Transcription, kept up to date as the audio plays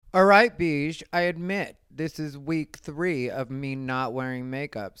All right, Beige, I admit this is week 3 of me not wearing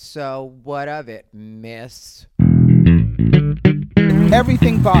makeup. So, what of it, miss?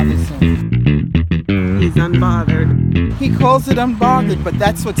 Everything bothers him. He's unbothered. He calls it unbothered, but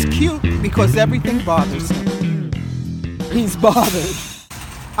that's what's cute because everything bothers him. He's bothered.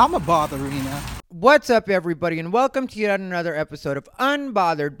 I'm a botherina. What's up, everybody, and welcome to yet another episode of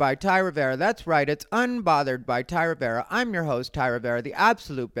Unbothered by Ty Rivera. That's right, it's Unbothered by Ty Rivera. I'm your host, Ty Rivera, the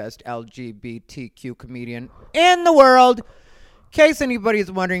absolute best LGBTQ comedian in the world. In case anybody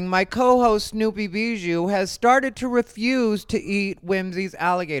is wondering, my co-host Snoopy Bijou has started to refuse to eat Whimsy's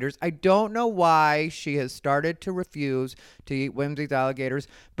alligators. I don't know why she has started to refuse to eat Whimsy's alligators,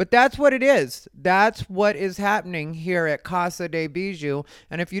 but that's what it is. That's what is happening here at Casa de Bijou.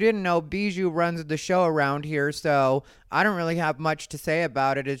 And if you didn't know, Bijou runs the show around here, so I don't really have much to say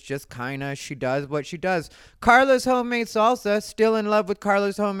about it. It's just kind of, she does what she does. Carla's Homemade Salsa, still in love with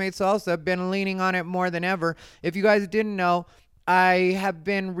Carla's Homemade Salsa, been leaning on it more than ever. If you guys didn't know, I have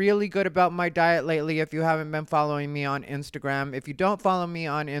been really good about my diet lately if you haven't been following me on Instagram. If you don't follow me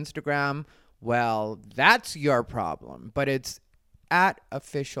on Instagram, well, that's your problem. But it's at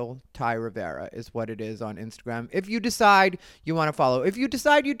official Ty Rivera is what it is on Instagram. If you decide you want to follow, if you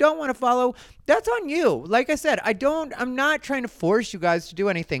decide you don't want to follow, that's on you. Like I said, I'm not trying to force you guys to do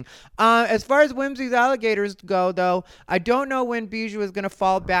anything. As far as Whimsy's alligators go, though, I don't know when Bijou is going to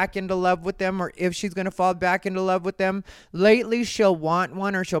fall back into love with them or if she's going to fall back into love with them. Lately, she'll want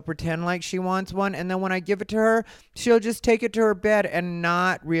one or she'll pretend like she wants one. And then when I give it to her, she'll just take it to her bed and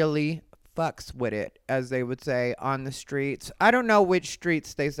not really fucks with it, as they would say on the streets. I don't know which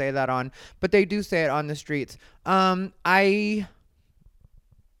streets they say that on, but they do say it on the streets. I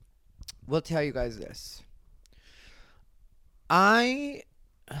will tell you guys this. I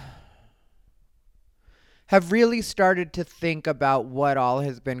have really started to think about what all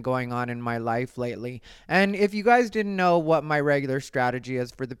has been going on in my life lately. And if you guys didn't know what my regular strategy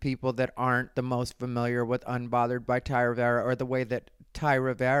is for the people that aren't the most familiar with Unbothered by Ty Rivera or the way that Ty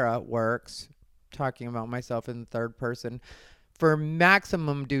Rivera works, talking about myself in the third person, for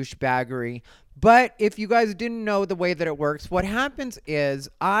maximum douchebaggery. But if you guys didn't know the way that it works, what happens is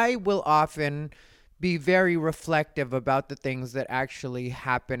I will often be very reflective about the things that actually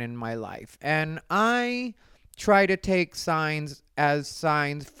happen in my life. And I try to take signs as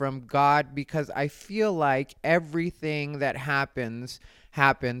signs from God because I feel like everything that happens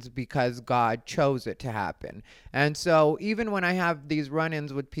because God chose it to happen. And so even when I have these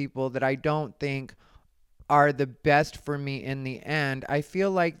run-ins with people that I don't think are the best for me in the end, I feel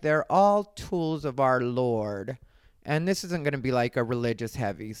like they're all tools of our Lord. And this isn't going to be like a religious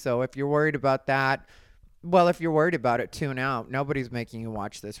heavy. So if you're worried about that, well, if you're worried about it, tune out. Nobody's making you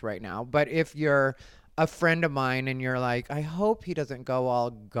watch this right now. But if you're a friend of mine and you're like, I hope he doesn't go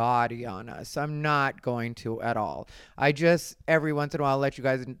all gaudy on us, I'm not going to at all. I just, every once in a while, let you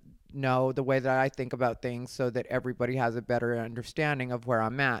guys know the way that I think about things so that everybody has a better understanding of where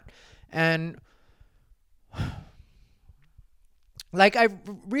I'm at. And like, I've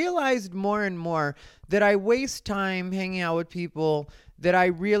realized more and more that I waste time hanging out with people that I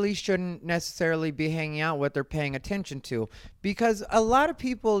really shouldn't necessarily be hanging out with or paying attention to, because a lot of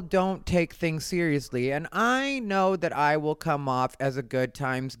people don't take things seriously. And I know that I will come off as a good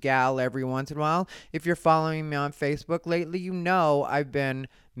times gal every once in a while. If you're following me on Facebook lately, you know I've been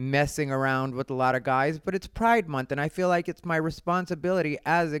messing around with a lot of guys, but it's Pride Month, and I feel like it's my responsibility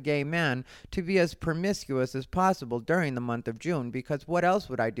as a gay man to be as promiscuous as possible during the month of June, because what else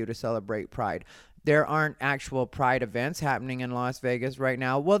would I do to celebrate Pride? There aren't actual Pride events happening in Las Vegas right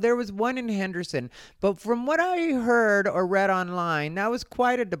now. Well, there was one in Henderson, but from what I heard or read online, that was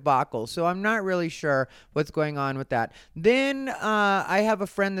quite a debacle. So I'm not really sure what's going on with that. Then I have a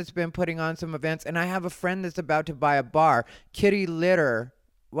friend that's been putting on some events, and I have a friend that's about to buy a bar, Kitty Litter.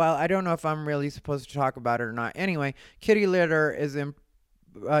 Well, I don't know if I'm really supposed to talk about it or not. Anyway, Kitty Litter is in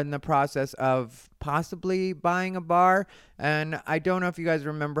the process of possibly buying a bar, and I don't know if you guys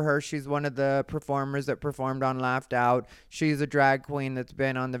remember her. She's one of the performers that performed on Laughed Out. She's a drag queen that's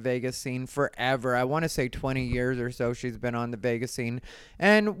been on the Vegas scene forever. I want to say 20 years or so she's been on the Vegas scene,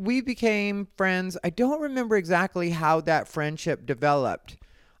 and we became friends. I don't remember exactly how that friendship developed.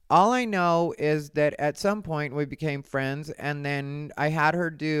 All I know is that at some point we became friends, and then I had her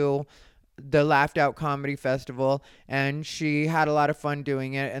do the Laughed Out Comedy Festival, and she had a lot of fun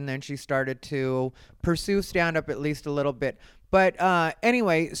doing it, and then she started to pursue stand-up at least a little bit. But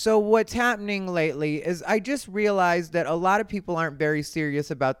anyway, so what's happening lately is I just realized that a lot of people aren't very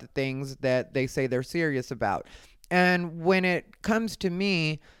serious about the things that they say they're serious about. And when it comes to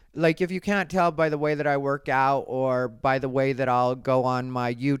me, Like, if you can't tell by the way that I work out, or by the way that I'll go on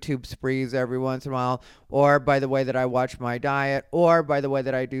my YouTube sprees every once in a while, or by the way that I watch my diet, or by the way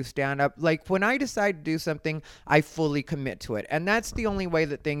that I do stand up, like when I decide to do something, I fully commit to it. And that's the only way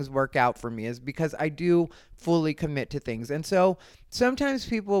that things work out for me, is because I do fully commit to things. And so sometimes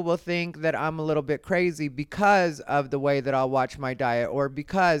people will think that I'm a little bit crazy because of the way that I'll watch my diet, or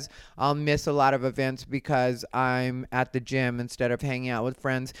because I'll miss a lot of events because I'm at the gym instead of hanging out with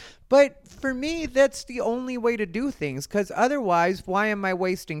friends. But for me, that's the only way to do things, because otherwise, why am I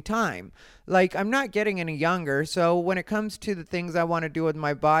wasting time? Like, I'm not getting any younger, so when it comes to the things I want to do with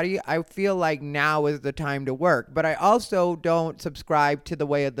my body, I feel like now is the time to work. But I also don't subscribe to the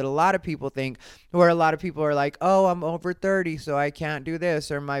way that a lot of people think, where a lot of people are like, oh, I'm over 30, so I can't do this,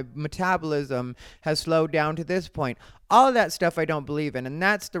 or my metabolism has slowed down to this point. All of that stuff I don't believe in. And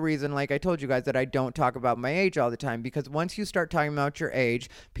that's the reason, like I told you guys, that I don't talk about my age all the time. Because once you start talking about your age,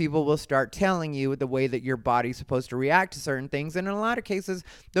 people will start telling you the way that your body's supposed to react to certain things. And in a lot of cases,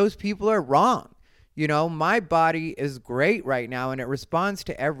 those people are wrong. You know, my body is great right now, and it responds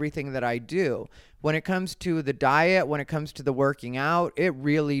to everything that I do. When it comes to the diet, when it comes to the working out, it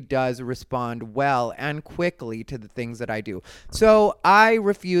really does respond well and quickly to the things that I do. So I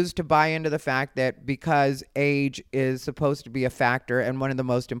refuse to buy into the fact that because age is supposed to be a factor, and one of the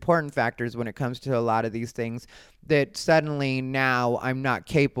most important factors when it comes to a lot of these things, that suddenly now I'm not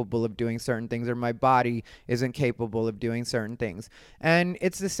capable of doing certain things, or my body isn't capable of doing certain things. And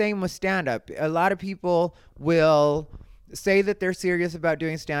it's the same with stand-up. A lot of people will say that they're serious about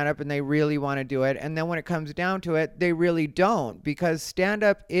doing stand-up and they really want to do it, and then when it comes down to it, they really don't, because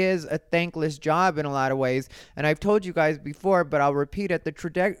stand-up is a thankless job in a lot of ways. And I've told you guys before, but I'll repeat it, the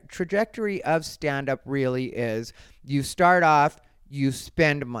trajectory of stand-up really is, you start off, you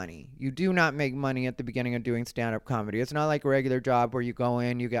spend money. You do not make money at the beginning of doing stand-up comedy. It's not like a regular job where you go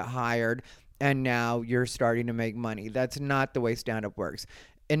in, you get hired, and now you're starting to make money. That's not the way stand-up works.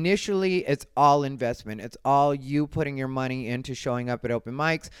 Initially, it's all investment. It's all you putting your money into showing up at open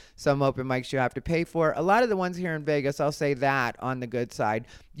mics. Some open mics you have to pay for. A lot of the ones here in Vegas, I'll say that on the good side,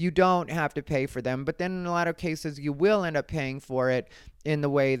 you don't have to pay for them. But then in a lot of cases, you will end up paying for it in the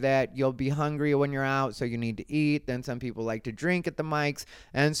way that you'll be hungry when you're out, so you need to eat. Then some people like to drink at the mics.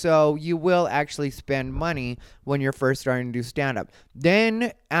 And so you will actually spend money when you're first starting to do stand-up.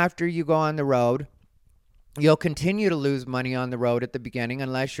 Then after you go on the road, you'll continue to lose money on the road at the beginning,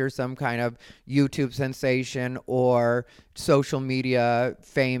 unless you're some kind of YouTube sensation or social media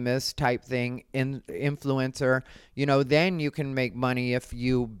famous type thing, influencer. You know, then you can make money if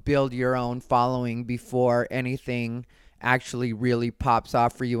you build your own following before anything actually really pops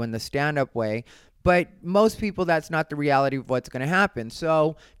off for you in the stand-up way. But most people, that's not the reality of what's going to happen.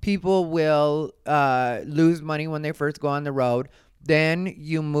 So people will lose money when they first go on the road. Then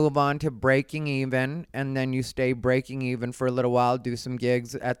you move on to breaking even, and then you stay breaking even for a little while, do some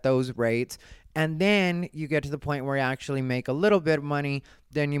gigs at those rates, and then you get to the point where you actually make a little bit of money.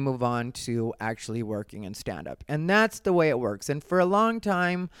 Then you move on to actually working in stand-up. And that's the way it works. And for a long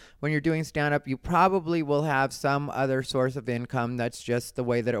time, when you're doing stand-up, you probably will have some other source of income. That's just the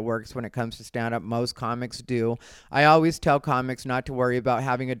way that it works when it comes to stand-up. Most comics do. I always tell comics not to worry about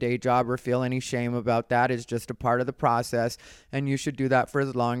having a day job or feel any shame about that. It's just a part of the process, and you should do that for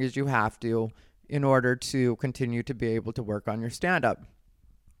as long as you have to in order to continue to be able to work on your stand-up.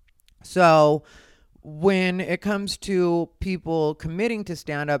 So when it comes to people committing to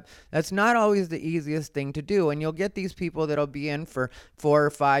stand-up, that's not always the easiest thing to do. And you'll get these people that'll be in for 4 or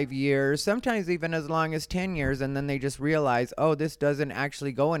 5 years, sometimes even as long as 10 years, and then they just realize, oh, this doesn't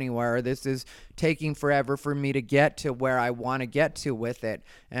actually go anywhere. Or this is taking forever for me to get to where I want to get to with it.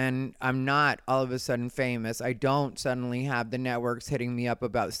 And I'm not all of a sudden famous. I don't suddenly have the networks hitting me up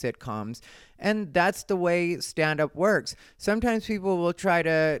about sitcoms. And that's the way stand-up works. Sometimes people will try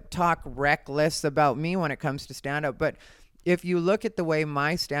to talk reckless about me when it comes to stand-up, but if you look at the way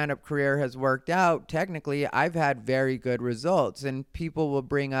my stand-up career has worked out, technically I've had very good results. And people will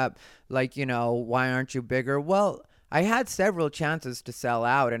bring up, like, you know, why aren't you bigger? Well, I had several chances to sell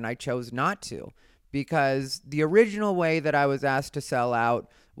out, and I chose not to, because the original way that I was asked to sell out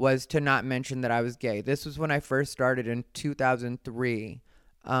was to not mention that I was gay. This was when I first started in 2003.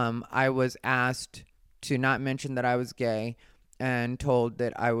 I was asked to not mention that I was gay, and told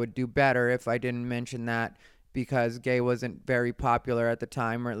that I would do better if I didn't mention that, because gay wasn't very popular at the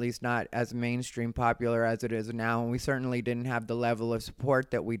time, or at least not as mainstream popular as it is now. And we certainly didn't have the level of support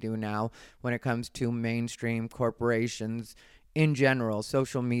that we do now when it comes to mainstream corporations in general,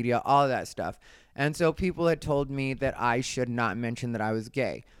 social media, all of that stuff. And so people had told me that I should not mention that I was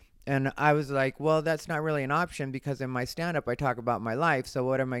gay. And I was like, well, that's not really an option because in my stand-up, I talk about my life. So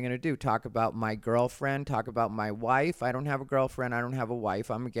what am I going to do? Talk about my girlfriend? Talk about my wife? I don't have a girlfriend. I don't have a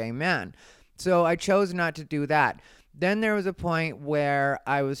wife. I'm a gay man. So I chose not to do that. Then there was a point where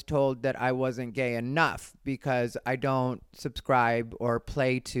I was told that I wasn't gay enough because I don't subscribe or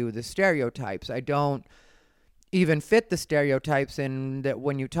play to the stereotypes. I don't even fit the stereotypes, in that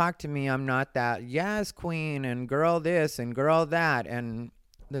when you talk to me, I'm not that yes queen and girl this and girl that. And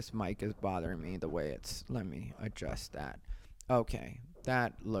this mic is bothering me the way it's. Let me adjust that. Okay,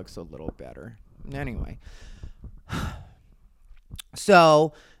 that looks a little better. Anyway,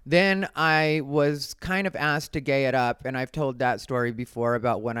 so then I was kind of asked to gay it up, and I've told that story before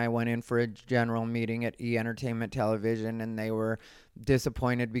about when I went in for a general meeting at E! Entertainment Television, and they were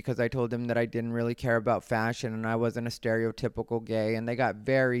disappointed because I told them that I didn't really care about fashion and I wasn't a stereotypical gay, and they got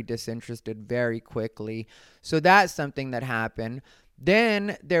very disinterested very quickly. So that's something that happened.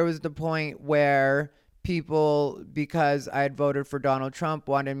 Then there was the point where people, because I had voted for Donald Trump,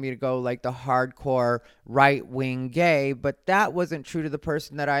 wanted me to go like the hardcore right-wing gay, but that wasn't true to the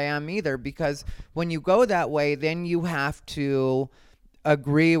person that I am either, because when you go that way, then you have to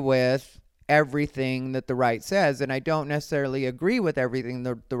agree with everything that the right says, and I don't necessarily agree with everything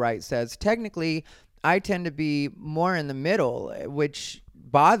that the right says. Technically, I tend to be more in the middle, which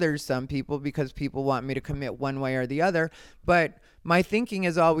bothers some people because people want me to commit one way or the other, but my thinking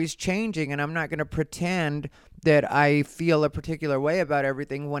is always changing, and I'm not going to pretend that I feel a particular way about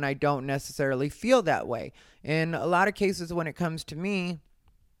everything when I don't necessarily feel that way. In a lot of cases, when it comes to me,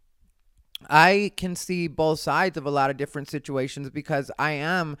 I can see both sides of a lot of different situations because I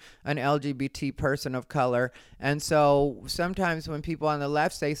am an LGBT person of color. And so sometimes when people on the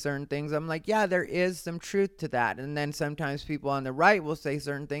left say certain things, I'm like, yeah, there is some truth to that. And then sometimes people on the right will say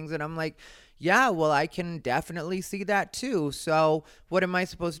certain things, and I'm like, yeah, well, I can definitely see that too. So what am I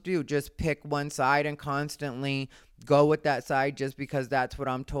supposed to do? Just pick one side and constantly go with that side just because that's what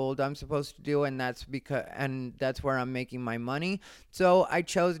I'm told I'm supposed to do, and that's where I'm making my money. So I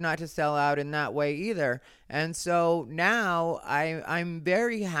chose not to sell out in that way either. And so now I'm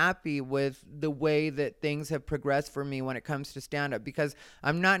very happy with the way that things have progressed for me when it comes to stand-up, because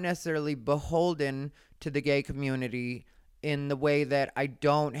I'm not necessarily beholden to the gay community in the way that I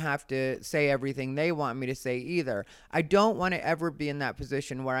don't have to say everything they want me to say either. I don't want to ever be in that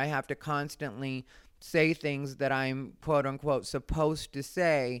position where I have to constantly say things that I'm quote unquote supposed to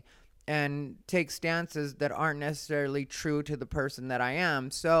say and take stances that aren't necessarily true to the person that I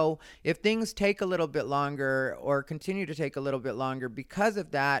am. So if things take a little bit longer or continue to take a little bit longer because of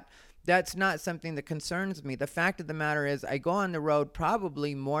that, that's not something that concerns me. The fact of the matter is I go on the road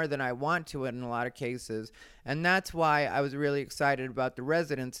probably more than I want to in a lot of cases. And that's why I was really excited about the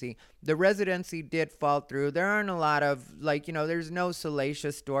residency. The residency did fall through. There aren't a lot of, there's no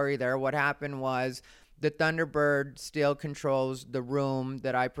salacious story there. What happened was the Thunderbird still controls the room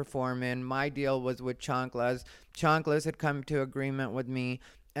that I perform in. My deal was with Chanclas. Chanclas had come to agreement with me.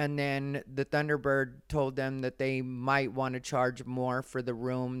 And then the Thunderbird told them that they might want to charge more for the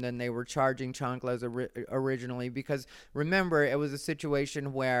room than they were charging Chanclas originally. Because remember, it was a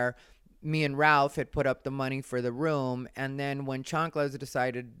situation where me and Ralph had put up the money for the room. And then when Chanclas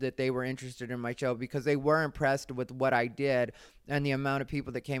decided that they were interested in my show, because they were impressed with what I did and the amount of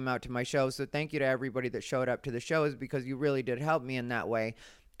people that came out to my show. So thank you to everybody that showed up to the shows, because you really did help me in that way.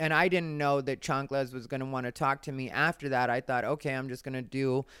 And I didn't know that Chanclas was going to want to talk to me after that. I thought, okay, I'm just going to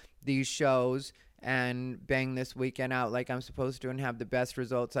do these shows and bang this weekend out like I'm supposed to and have the best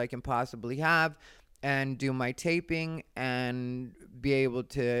results I can possibly have, and do my taping and be able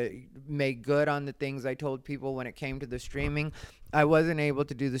to make good on the things I told people when it came to the streaming. I wasn't able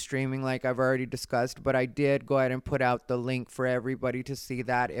to do the streaming like I've already discussed, but I did go ahead and put out the link for everybody to see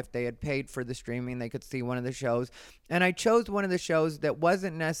that. If they had paid for the streaming, they could see one of the shows. And I chose one of the shows that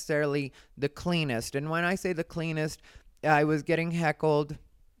wasn't necessarily the cleanest. And when I say the cleanest, I was getting heckled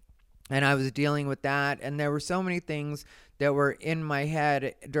and I was dealing with that. And there were so many things that were in my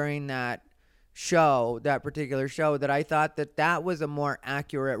head during that particular show, that I thought that was a more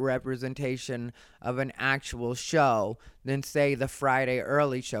accurate representation of an actual show than, say, the Friday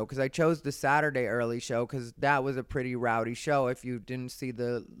early show. Because I chose the Saturday early show because that was a pretty rowdy show. If you didn't see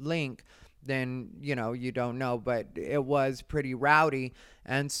the link, then you don't know, but it was pretty rowdy.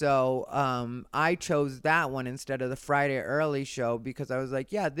 And so I chose that one instead of the Friday early show, because I was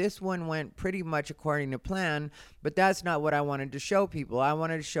like, yeah, this one went pretty much according to plan, but that's not what I wanted to show people. I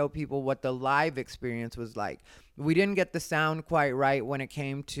wanted to show people what the live experience was like. We didn't get the sound quite right when it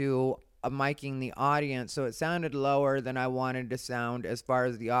came to miking the audience, so it sounded lower than I wanted to sound as far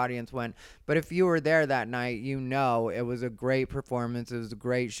as the audience went. But if you were there that night, you know it was a great performance. It was a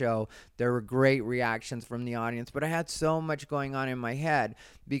great show. There were great reactions from the audience, but I had so much going on in my head,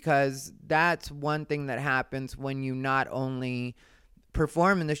 because that's one thing that happens when you not only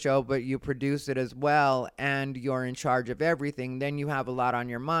perform in the show, but you produce it as well, and you're in charge of everything. Then you have a lot on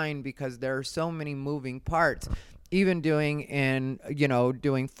your mind, because there are so many moving parts, even doing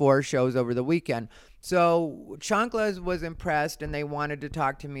 4 shows over the weekend. So Chanclas was impressed, and they wanted to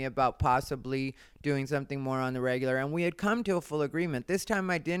talk to me about possibly doing something more on the regular, and we had come to a full agreement. This time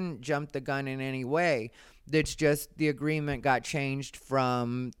I didn't jump the gun in any way. It's just the agreement got changed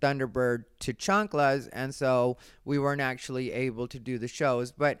from Thunderbird to Chanclas, and so we weren't actually able to do the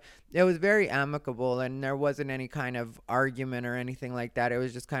shows. But it was very amicable, and there wasn't any kind of argument or anything like that. It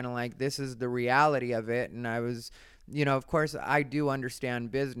was just kind of like, this is the reality of it. And I was, of course, I do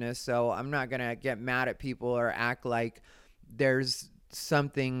understand business, so I'm not going to get mad at people or act like there's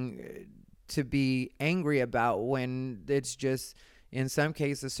something to be angry about, when it's just, in some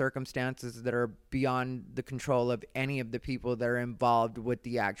cases, circumstances that are beyond the control of any of the people that are involved with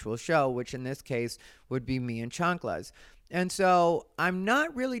the actual show, which in this case would be me and Chanclas. And so I'm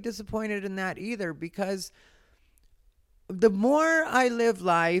not really disappointed in that either, because the more I live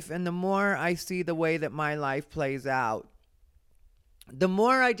life and the more I see the way that my life plays out, the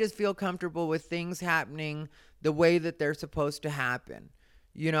more I just feel comfortable with things happening the way that they're supposed to happen.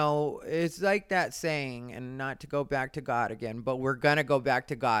 It's like that saying, and not to go back to God again, but we're going to go back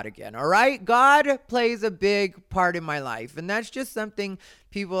to God again. All right? God plays a big part in my life, and that's just something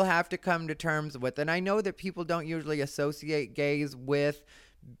people have to come to terms with. And I know that people don't usually associate gays with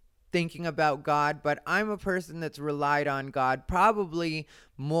thinking about God, but I'm a person that's relied on God probably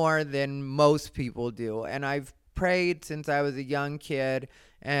more than most people do. And I've prayed since I was a young kid,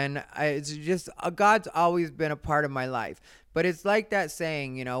 and it's just, God's always been a part of my life. But it's like that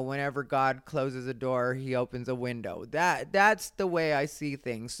saying, whenever God closes a door, he opens a window. That's the way I see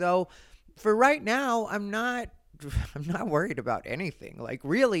things. So for right now, I'm not worried about anything. Like,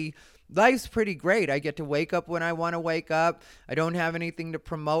 really, life's pretty great. I get to wake up when I want to wake up. I don't have anything to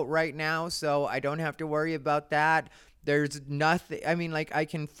promote right now, so I don't have to worry about that. There's nothing, I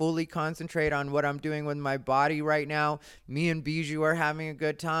can fully concentrate on what I'm doing with my body right now. Me and Bijou are having a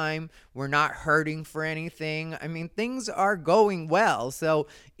good time. We're not hurting for anything. Things are going well. So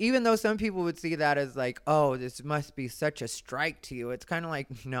even though some people would see that as like, oh, this must be such a strike to you, it's kind of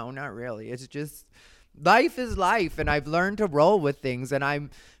like, no, not really. It's just, life is life, and I've learned to roll with things, and I'm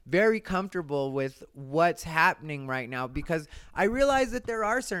very comfortable with what's happening right now, because I realize that there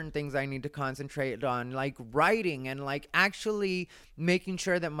are certain things I need to concentrate on, like writing and like actually making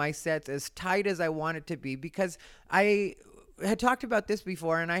sure that my set's as tight as I want it to be, because I had talked about this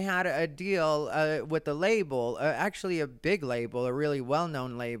before, and I had a deal with a label, actually a big label, a really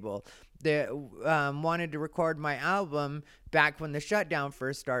well-known label, that wanted to record my album back when the shutdown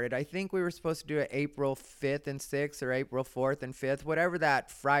first started. I think we were supposed to do it April 5th and 6th, or April 4th and 5th, whatever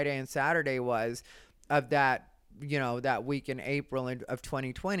that Friday and Saturday was of that, that week in April of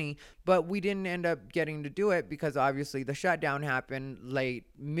 2020. But we didn't end up getting to do it, because obviously the shutdown happened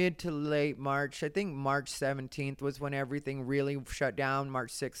mid to late March. I think March 17th was when everything really shut down.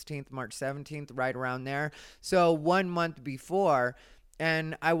 March 16th, March 17th, right around there. So 1 month before,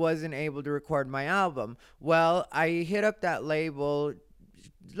 and I wasn't able to record my album. Well, I hit up that label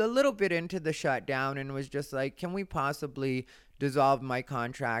a little bit into the shutdown and was just like, can we possibly dissolve my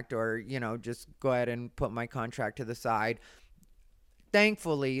contract, or, just go ahead and put my contract to the side?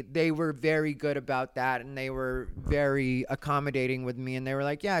 Thankfully, they were very good about that, and they were very accommodating with me, and they were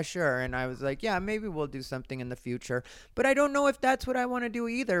like, yeah, sure. And I was like, yeah, maybe we'll do something in the future. But I don't know if that's what I want to do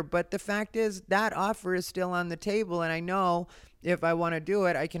either. But the fact is, that offer is still on the table, and I know if I want to do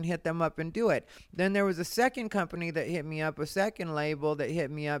it, I can hit them up and do it. Then there was a second company that hit me up, a second label that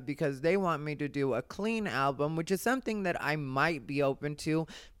hit me up, because they want me to do a clean album, which is something that I might be open to,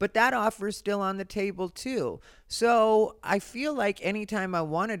 but that offer is still on the table too. So I feel like anytime I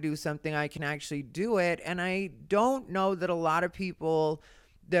want to do something, I can actually do it. And I don't know that a lot of people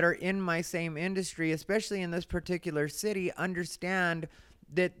that are in my same industry, especially in this particular city, understand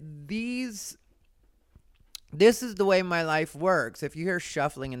that this is the way my life works. If you hear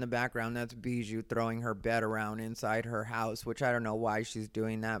shuffling in the background, that's Bijou throwing her bed around inside her house, which I don't know why she's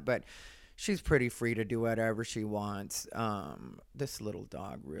doing that, but she's pretty free to do whatever she wants. This little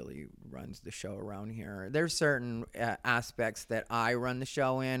dog really runs the show around here. There's certain aspects that I run the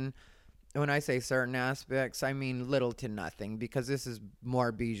show in, when I say certain aspects, I mean little to nothing, because this is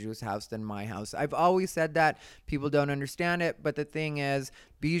more Bijou's house than my house. I've always said that. People don't understand it, but the thing is,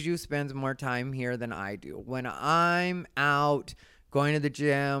 Bijou spends more time here than I do. When I'm out going to the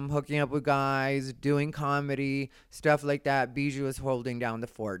gym, hooking up with guys, doing comedy, stuff like that, Bijou is holding down the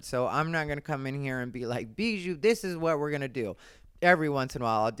fort. So I'm not going to come in here and be like, Bijou, this is what we're going to do. Every once in a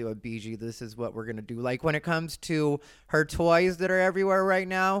while, I'll do a Bijou, this is what we're going to do. Like when it comes to her toys that are everywhere right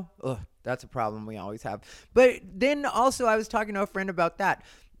now, ugh, that's a problem we always have. But then also, I was talking to a friend about that.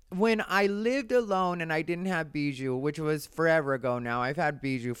 When I lived alone and I didn't have Bijou, which was forever ago now, I've had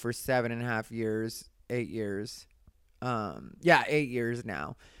Bijou for 7.5 years, 8 years. 8 years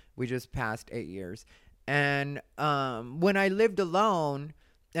now. We just passed 8 years. And when I lived alone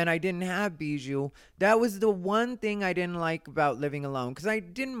and I didn't have Bijou, that was the one thing I didn't like about living alone, because I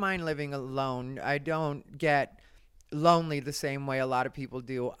didn't mind living alone. I don't get lonely the same way a lot of people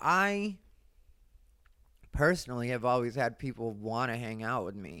do. I personally have always had people want to hang out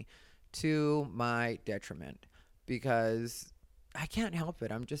with me, to my detriment, because I can't help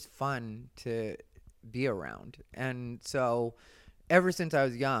it. I'm just fun to be around. And so ever since I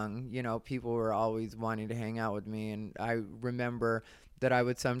was young, people were always wanting to hang out with me. And I remember that I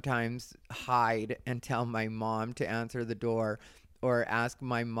would sometimes hide and tell my mom to answer the door, or ask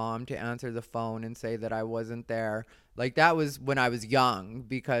my mom to answer the phone and say that I wasn't there. Like, that was when I was young,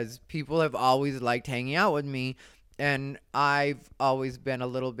 because people have always liked hanging out with me, and I've always been a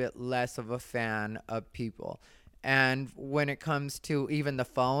little bit less of a fan of people. And when it comes to even the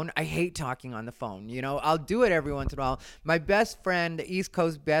phone, I hate talking on the phone. I'll do it every once in a while. My best friend, the East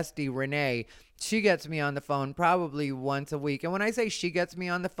Coast bestie, Renee, she gets me on the phone probably once a week. And when I say she gets me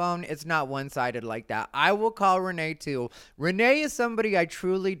on the phone, it's not one-sided like that. I will call Renee too. Renee is somebody I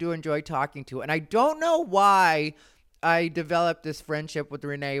truly do enjoy talking to. And I don't know why I developed this friendship with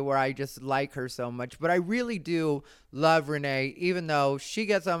Renee where I just like her so much, but I really do love Renee, even though she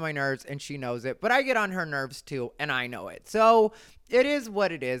gets on my nerves and she knows it, but I get on her nerves too, and I know it. So it is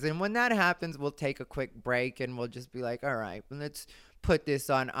what it is. And when that happens, we'll take a quick break and we'll just be like, all right, let's put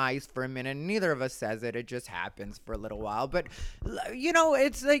this on ice for a minute. And neither of us says it. It just happens for a little while. But,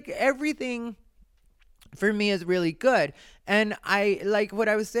 it's like everything for me is really good. And I like what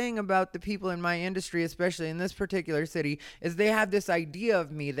I was saying about the people in my industry, especially in this particular city, is they have this idea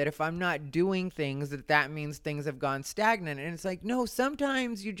of me that if I'm not doing things, that means things have gone stagnant. And it's like, no,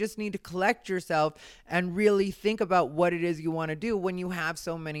 sometimes you just need to collect yourself and really think about what it is you want to do when you have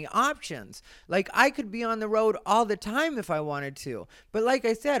so many options. Like, I could be on the road all the time if I wanted to. But like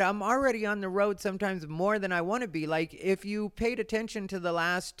I said, I'm already on the road sometimes more than I want to be. Like, if you paid attention to the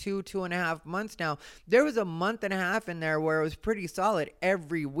last 2.5 months now, there was a month and a half in there where it was pretty solid.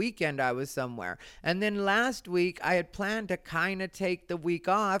 Every weekend I was somewhere. And then last week I had planned to kind of take the week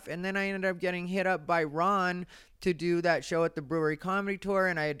off, and then I ended up getting hit up by Ron to do that show at the Brewery Comedy Tour,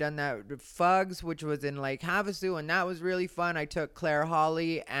 and I had done that with Fugs, which was in Lake Havasu, and that was really fun. I took Claire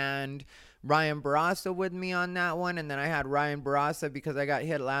Hawley and Ryan Barassa with me on that one, and then I had Ryan Barassa because I got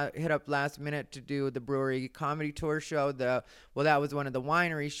hit up last minute to do the Brewery Comedy Tour show. That was one of the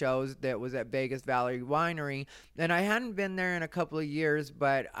winery shows that was at Vegas Valley Winery, and I hadn't been there in a couple of years,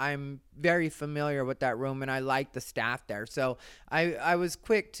 but I'm very familiar with that room, and I like the staff there. So I was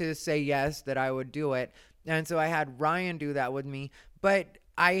quick to say yes, that I would do it, and so I had Ryan do that with me. But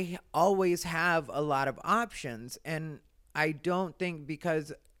I always have a lot of options, and I don't think,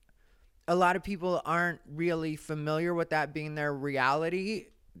 because a lot of people aren't really familiar with that being their reality,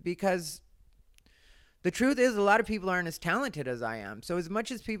 because the truth is a lot of people aren't as talented as I am. So as much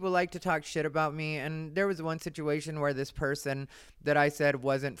as people like to talk shit about me, and there was one situation where this person that I said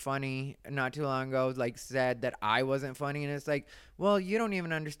wasn't funny not too long ago, like, said that I wasn't funny. And it's like, well, you don't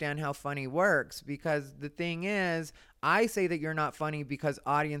even understand how funny works, because the thing is, I say that you're not funny because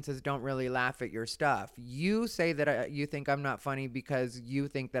audiences don't really laugh at your stuff. You say that you think I'm not funny because you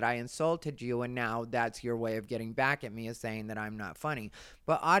think that I insulted you, and now that's your way of getting back at me, is saying that I'm not funny.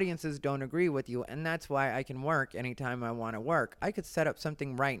 But audiences don't agree with you, and that's why I can work anytime I want to work. I could set up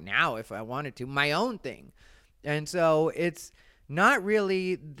something right now if I wanted to, my own thing. And so it's not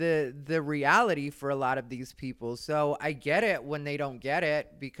really the reality for a lot of these people. So I get it when they don't get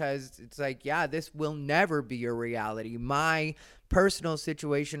it, because it's like, yeah, this will never be your reality. My personal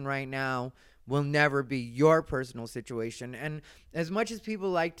situation right now will never be your personal situation. And as much as people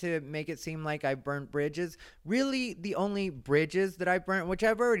like to make it seem like I burnt bridges, really the only bridges that I burnt, which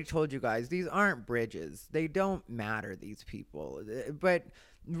I've already told you guys, these aren't bridges. They don't matter, these people. But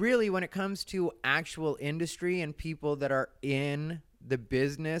really, when it comes to actual industry and people that are in the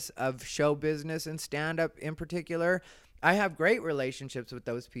business of show business and stand-up in particular, I have great relationships with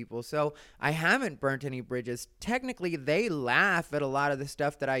those people. So I haven't burnt any bridges. Technically, they laugh at a lot of the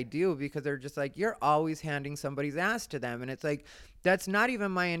stuff that I do because they're just like, you're always handing somebody's ass to them. And it's like, that's not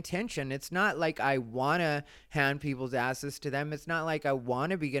even my intention. It's not like I want to hand people's asses to them. It's not like I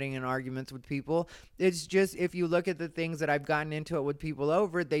want to be getting in arguments with people. It's just, if you look at the things that I've gotten into it with people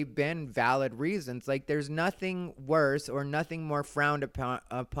over, they've been valid reasons. Like, there's nothing worse or nothing more frowned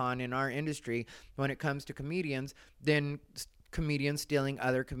upon in our industry when it comes to comedians than comedians stealing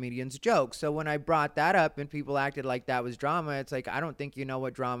other comedians' jokes. So when I brought that up and people acted like that was drama, it's like, I don't think you know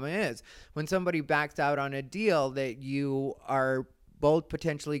what drama is. When somebody backs out on a deal that you are both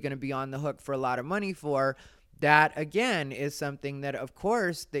potentially going to be on the hook for a lot of money for, that again is something that, of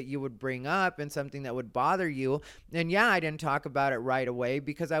course, that you would bring up and something that would bother you. And yeah, I didn't talk about it right away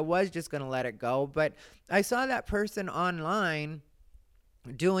because I was just going to let it go. But I saw that person online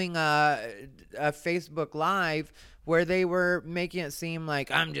doing a Facebook Live where they were making it seem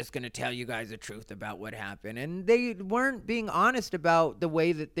like, I'm just going to tell you guys the truth about what happened. And they weren't being honest about the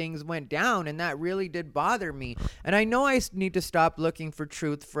way that things went down. And that really did bother me. And I know I need to stop looking for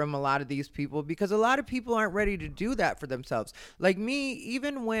truth from a lot of these people because a lot of people aren't ready to do that for themselves. Like me,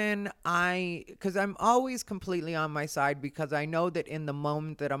 even when because I'm always completely on my side because I know that in the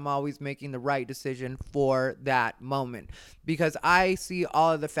moment that I'm always making the right decision for that moment. Because I see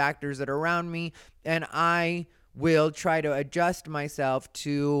all of the factors that are around me and I will try to adjust myself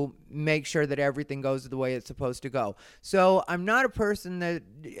to make sure that everything goes the way it's supposed to go. So I'm not a person that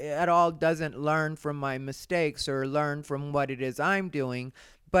at all doesn't learn from my mistakes or learn from what it is I'm doing,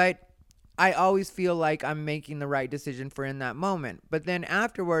 but I always feel like I'm making the right decision for in that moment. But then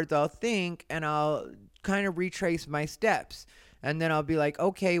afterwards I'll think and I'll kind of retrace my steps. And then I'll be like,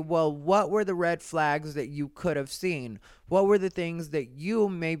 okay, well, what were the red flags that you could have seen? What were the things that you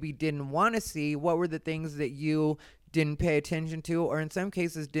maybe didn't want to see? What were the things that you didn't pay attention to, or in some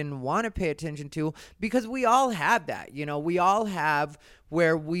cases didn't want to pay attention to? Because we all have that, we all have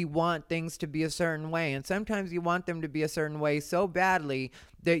where we want things to be a certain way. And sometimes you want them to be a certain way so badly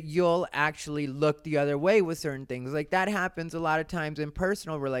that you'll actually look the other way with certain things. Like that happens a lot of times in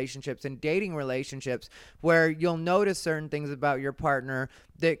personal relationships and dating relationships where you'll notice certain things about your partner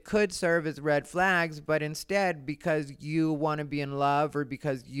that could serve as red flags, but instead, because you want to be in love or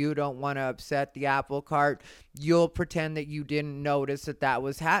because you don't want to upset the apple cart, you'll pretend that you didn't notice that that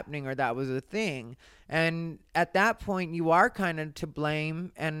was happening or that was a thing. And at that point, you are kind of to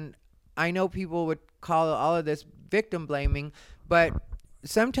blame. And I know people would call all of this victim blaming, but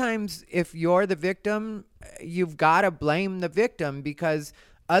sometimes if you're the victim, you've got to blame the victim because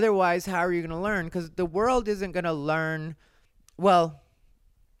otherwise, how are you going to learn? Because the world isn't going to learn, well,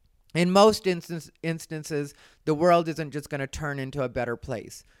 in most instances, the world isn't just going to turn into a better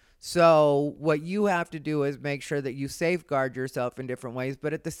place. So what you have to do is make sure that you safeguard yourself in different ways.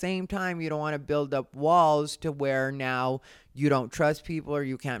 But at the same time, you don't want to build up walls to where now you don't trust people or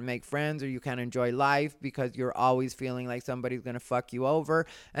you can't make friends or you can't enjoy life because you're always feeling like somebody's going to fuck you over.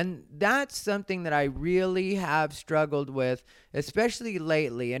 And that's something that I really have struggled with, especially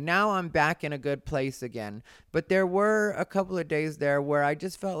lately. And now I'm back in a good place again. But there were a couple of days there where I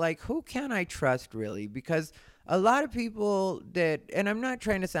just felt like, who can I trust really? Because a lot of people that, and I'm not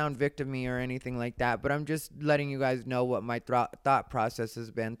trying to sound victim-y or anything like that, but I'm just letting you guys know what my thought process has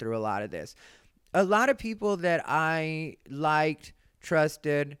been through a lot of this. A lot of people that I liked,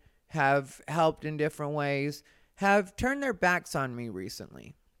 trusted, have helped in different ways, have turned their backs on me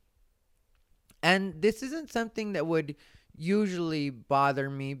recently. And this isn't something that would usually bother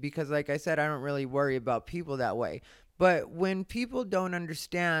me because, like I said, I don't really worry about people that way. But when people don't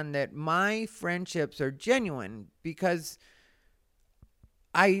understand that my friendships are genuine, because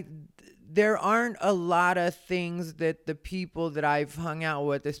there aren't a lot of things that the people that I've hung out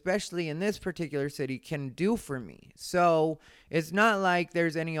with, especially in this particular city, can do for me. So it's not like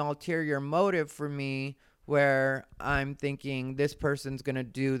there's any ulterior motive for me where I'm thinking this person's going to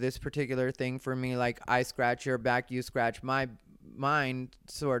do this particular thing for me, like I scratch your back, you scratch my mind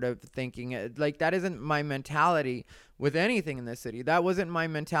sort of thinking. Like that isn't my mentality with anything in this city. That wasn't my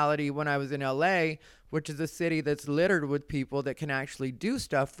mentality when I was in LA, which is a city that's littered with people that can actually do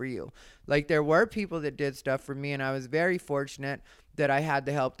stuff for you. Like there were people that did stuff for me, and I was very fortunate that I had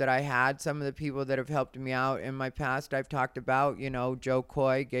the help that I had. Some of the people that have helped me out in my past I've talked about, Joe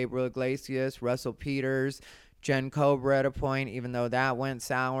Coy, Gabriel Iglesias, Russell Peters, Jen Cobra at a point, even though that went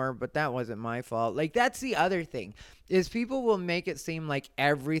sour, but that wasn't my fault. Like, that's the other thing, is people will make it seem like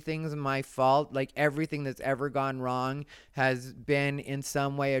everything's my fault, like everything that's ever gone wrong has been in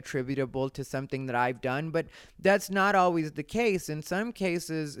some way attributable to something that I've done, but that's not always the case. In some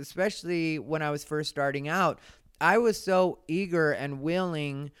cases, especially when I was first starting out, I was so eager and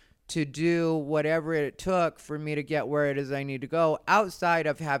willing to do whatever it took for me to get where it is I need to go outside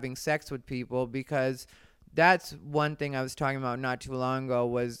of having sex with people, because that's one thing I was talking about not too long ago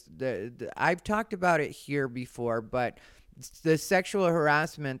was I've talked about it here before, but the sexual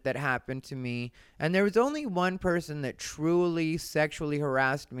harassment that happened to me. And there was only one person that truly sexually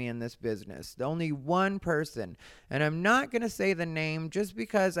harassed me in this business. The only one person. And I'm not going to say the name just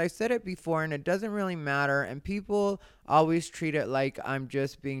because I said it before and it doesn't really matter. And people always treat it like I'm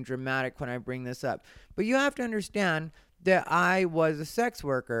just being dramatic when I bring this up. But you have to understand that I was a sex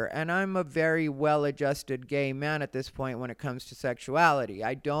worker, and I'm a very well-adjusted gay man at this point when it comes to sexuality.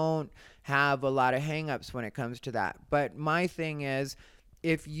 I don't have a lot of hang-ups when it comes to that. But my thing is,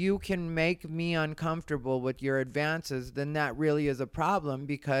 if you can make me uncomfortable with your advances, then that really is a problem,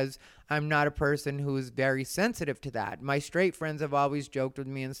 because I'm not a person who's very sensitive to that. My straight friends have always joked with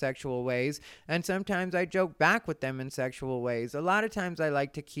me in sexual ways, and sometimes I joke back with them in sexual ways. A lot of times I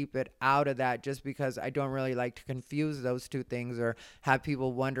like to keep it out of that just because I don't really like to confuse those two things or have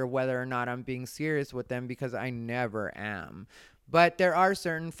people wonder whether or not I'm being serious with them, because I never am. But there are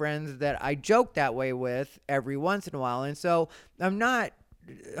certain friends that I joke that way with every once in a while, and so I'm not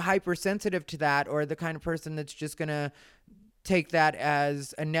hypersensitive to that, or the kind of person that's just gonna take that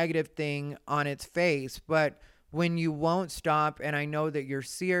as a negative thing on its face. But when you won't stop and I know that you're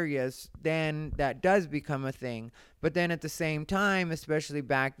serious, then that does become a thing. But then at the same time, especially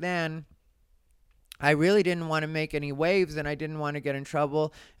back then, I really didn't want to make any waves and I didn't want to get in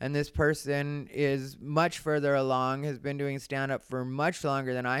trouble. And this person is much further along, has been doing stand-up for much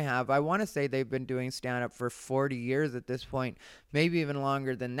longer than I have. I want to say they've been doing stand-up for 40 years at this point, maybe even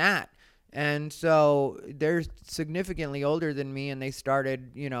longer than that. And so they're significantly older than me, and they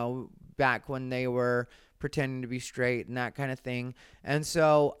started, back when they were pretending to be straight and that kind of thing. And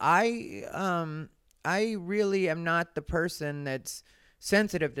so I really am not the person that's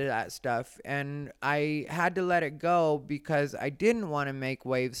sensitive to that stuff, and I had to let it go because I didn't want to make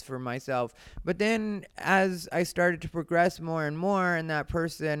waves for myself. But then as I started to progress more and more, and that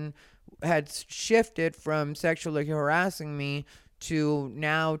person had shifted from sexually harassing me to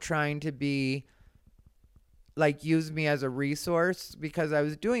now trying to be like use me as a resource because I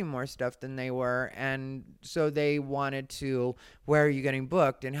was doing more stuff than they were. And so they wanted to, where are you getting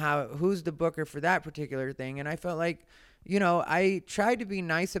booked and who's the booker for that particular thing? And I felt like, I tried to be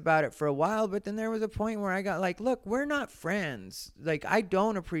nice about it for a while, but then there was a point where I got like, look, we're not friends. Like, I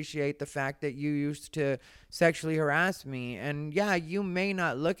don't appreciate the fact that you used to sexually harass me. And yeah, you may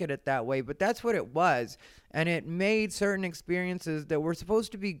not look at it that way, but that's what it was. And it made certain experiences that were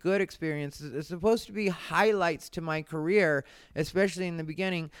supposed to be good experiences, it's supposed to be highlights to my career, especially in the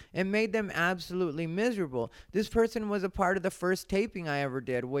beginning, it made them absolutely miserable. This person was a part of the first taping I ever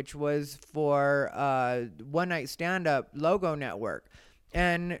did, which was for One Night Stand-Up Logo Network.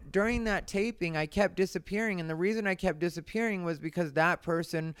 And during that taping, I kept disappearing. And the reason I kept disappearing was because that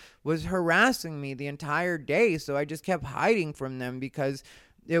person was harassing me the entire day. So I just kept hiding from them because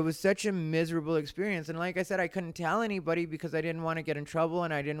it was such a miserable experience. And like I said, I couldn't tell anybody because I didn't want to get in trouble,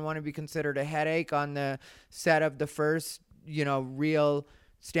 and I didn't want to be considered a headache on the set of the first, real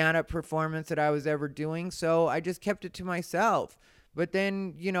stand-up performance that I was ever doing. So I just kept it to myself. But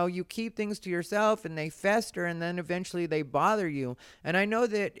then, you keep things to yourself and they fester, and then eventually they bother you. And I know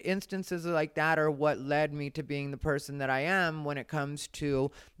that instances like that are what led me to being the person that I am when it comes to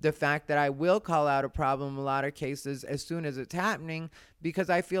the fact that I will call out a problem in a lot of cases as soon as it's happening, because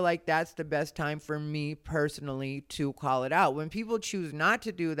I feel like that's the best time for me personally to call it out. When people choose not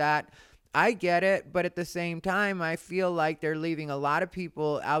to do that, I get it, but at the same time, I feel like they're leaving a lot of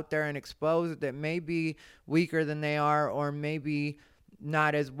people out there and exposed that may be weaker than they are, or maybe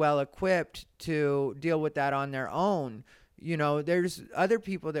not as well equipped to deal with that on their own. There's other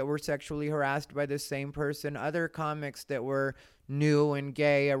people that were sexually harassed by the same person, other comics that were new and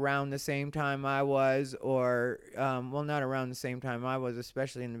gay around the same time I was, or, not around the same time I was,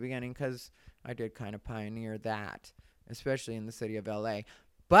 especially in the beginning, because I did kind of pioneer that, especially in the city of LA.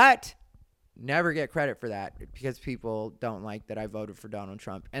 But never get credit for that because people don't like that I voted for Donald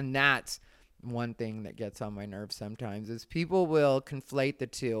Trump. And that's one thing that gets on my nerves sometimes, is people will conflate the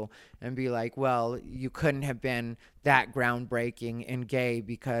two and be like, well, you couldn't have been that groundbreaking and gay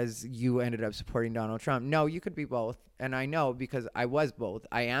because you ended up supporting Donald Trump. No, you could be both. And I know, because I was both.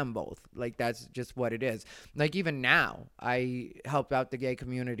 I am both. Like, that's just what it is. Like, even now, I help out the gay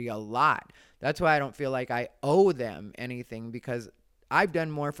community a lot. That's why I don't feel like I owe them anything, because I've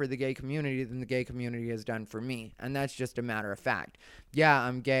done more for the gay community than the gay community has done for me. And that's just a matter of fact. Yeah,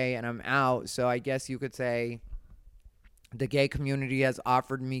 I'm gay and I'm out. So I guess you could say the gay community has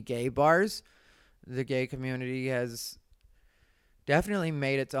offered me gay bars. The gay community has definitely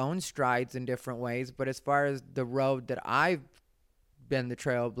made its own strides in different ways, but as far as the road that I've been the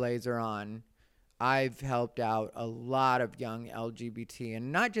trailblazer on, I've helped out a lot of young LGBT,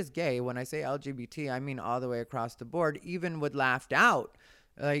 and not just gay. When I say LGBT, I mean all the way across the board, even with Laughed Out.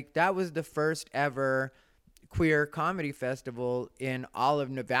 Like, that was the first ever queer comedy festival in all of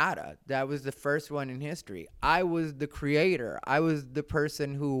Nevada. That was the first one in history. I was the creator. I was the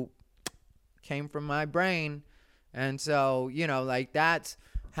person who came from my brain. And so, like, that's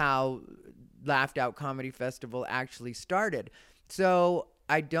how Laughed Out Comedy Festival actually started. So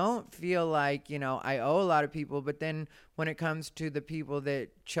I don't feel like, I owe a lot of people, but then when it comes to the people that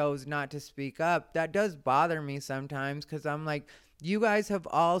chose not to speak up, that does bother me sometimes, because I'm like, you guys have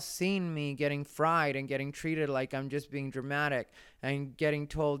all seen me getting fried and getting treated like I'm just being dramatic and getting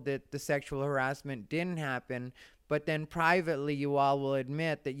told that the sexual harassment didn't happen. But then privately, you all will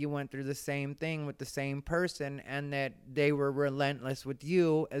admit that you went through the same thing with the same person and that they were relentless with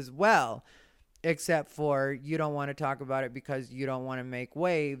you as well. Except for you don't want to talk about it because you don't want to make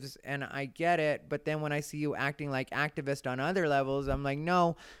waves, and I get it. But then when I see you acting like activist on other levels, I'm like,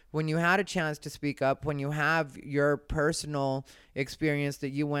 no, when you had a chance to speak up, when you have your personal experience that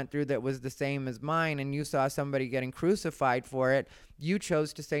you went through that was the same as mine, and you saw somebody getting crucified for it, you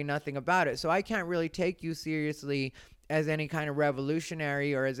chose to say nothing about it. So I can't really take you seriously as any kind of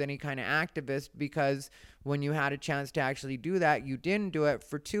revolutionary or as any kind of activist, because when you had a chance to actually do that, you didn't do it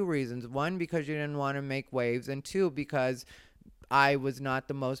for two reasons. One, because you didn't want to make waves, and two, because I was not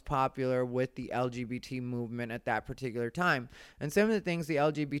the most popular with the LGBT movement at that particular time. And some of the things the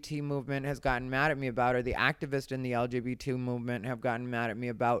LGBT movement has gotten mad at me about, or the activists in the LGBT movement have gotten mad at me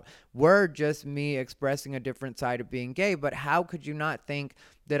about, were just me expressing a different side of being gay. But how could you not think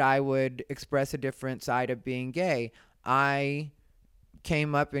that I would express a different side of being gay? I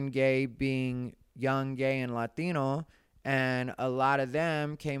came up in gay being young, gay, and Latino, and a lot of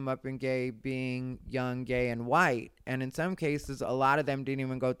them came up in gay being young, gay, and white. And in some cases, a lot of them didn't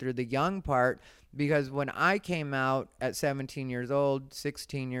even go through the young part, because when I came out at 17 years old,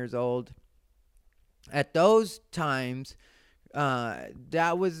 16 years old, at those times,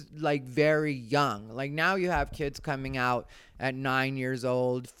 that was like very young. Like, now you have kids coming out at 9 years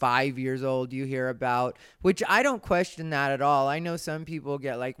old, 5 years old, you hear about, which I don't question that at all. I know some people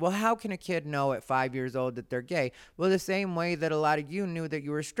get like, well, how can a kid know at 5 years old that they're gay? Well, the same way that a lot of you knew that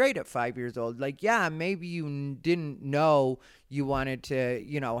you were straight at 5 years old. Like, yeah, maybe you didn't know you wanted to,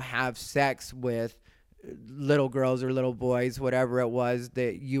 have sex with little girls or little boys, whatever it was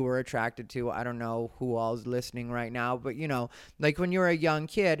that you were attracted to. I don't know who all's listening right now, but like when you were a young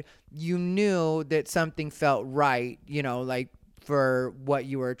kid, you knew that something felt right, like for what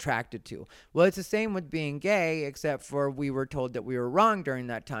you were attracted to. Well, it's the same with being gay, except for we were told that we were wrong during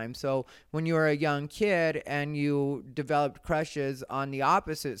that time. So when you were a young kid and you developed crushes on the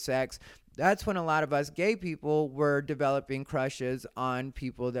opposite sex, that's when a lot of us gay people were developing crushes on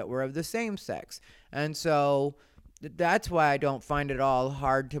people that were of the same sex. And so that's why I don't find it all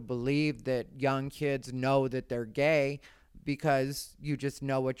hard to believe that young kids know that they're gay, because you just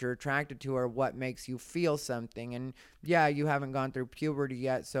know what you're attracted to or what makes you feel something. And yeah, you haven't gone through puberty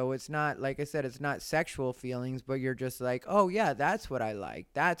yet, so it's not, like I said, it's not sexual feelings, but you're just like, oh yeah, that's what I like.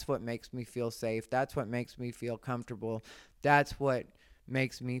 That's what makes me feel safe. That's what makes me feel comfortable. That's what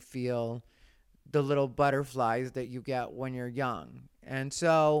makes me feel the little butterflies that you get when you're young. And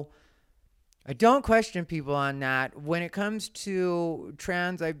so I don't question people on that. When it comes to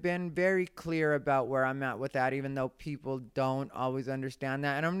trans, I've been very clear about where I'm at with that, even though people don't always understand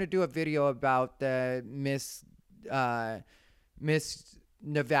that. And I'm going to do a video about the Miss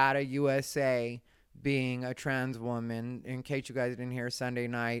Nevada USA being a trans woman. In case you guys didn't hear, Sunday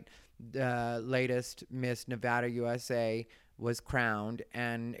night, the latest Miss Nevada USA was crowned,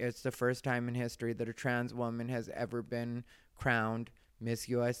 and it's the first time in history that a trans woman has ever been crowned Miss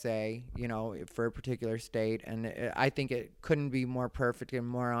USA, for a particular state. And I think it couldn't be more perfect and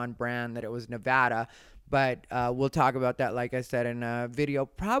more on brand that it was Nevada. But we'll talk about that, like I said, in a video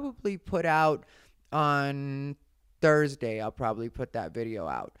probably put out on Thursday. I'll probably put that video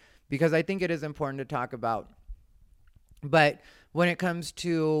out because I think it is important to talk about. But when it comes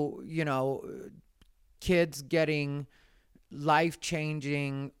to, kids getting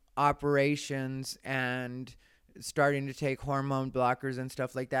life-changing operations and starting to take hormone blockers and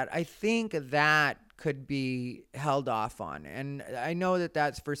stuff like that, I think that could be held off on. And I know that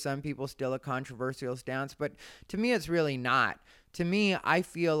that's for some people still a controversial stance, but to me it's really not. To me, I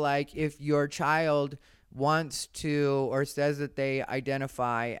feel like if your child wants to or says that they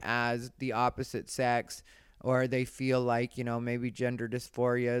identify as the opposite sex, or they feel like, maybe gender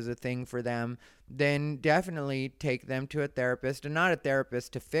dysphoria is a thing for them, then definitely take them to a therapist, and not a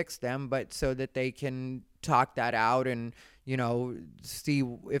therapist to fix them, but so that they can talk that out and, see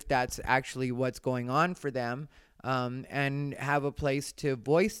if that's actually what's going on for them, and have a place to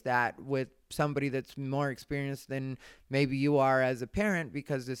voice that with somebody that's more experienced than maybe you are as a parent,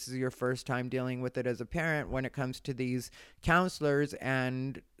 because this is your first time dealing with it as a parent when it comes to these counselors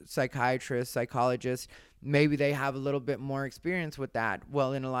and psychiatrists, psychologists. Maybe they have a little bit more experience with that.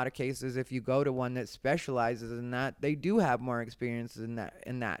 Well, in a lot of cases, if you go to one that specializes in that, they do have more experience in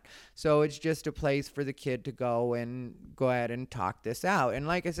that. So it's just a place for the kid to go and go ahead and talk this out. And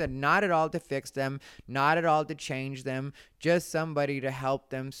like I said, not at all to fix them, not at all to change them, just somebody to help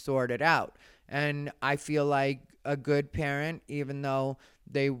them sort it out. And I feel like a good parent, even though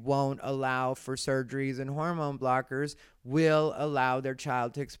they won't allow for surgeries and hormone blockers, will allow their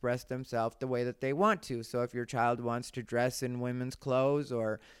child to express themselves the way that they want to. So if your child wants to dress in women's clothes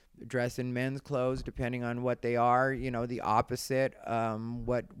or dress in men's clothes, depending on what they are, the opposite,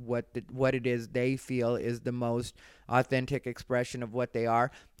 what it is they feel is the most authentic expression of what they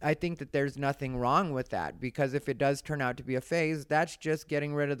are, I think that there's nothing wrong with that, because if it does turn out to be a phase, that's just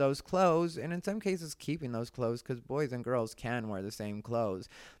getting rid of those clothes, and in some cases keeping those clothes, because boys and girls can wear the same clothes.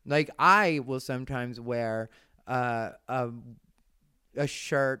 Like, I will sometimes wear a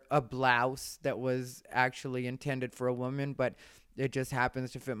shirt, a blouse that was actually intended for a woman, but it just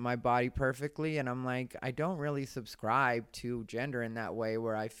happens to fit my body perfectly. And I'm like, I don't really subscribe to gender in that way,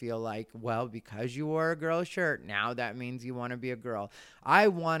 where I feel like, well, because you wore a girl shirt, now that means you want to be a girl. I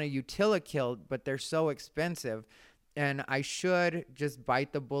want a Utilikilt, but they're so expensive, and I should just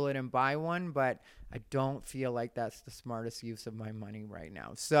bite the bullet and buy one, but I don't feel like that's the smartest use of my money right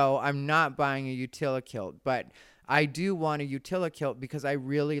now. So I'm not buying a Utilikilt, but I do want a Utilikilt because I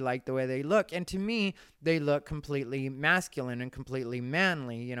really like the way they look. And to me, they look completely masculine and completely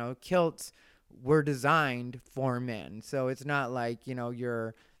manly. Kilts were designed for men. So it's not like,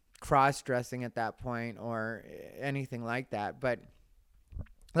 you're cross-dressing at that point or anything like that. But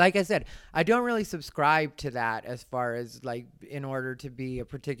like I said, I don't really subscribe to that, as far as, like, in order to be a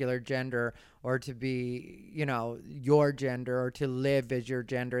particular gender or to be, your gender, or to live as your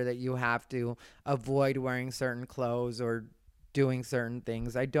gender, that you have to avoid wearing certain clothes or doing certain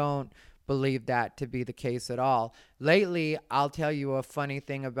things. I don't believe that to be the case at all. Lately, I'll tell you a funny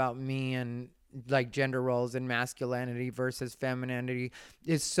thing about me and, like, gender roles and masculinity versus femininity,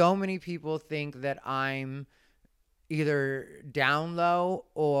 is so many people think that I'm either down low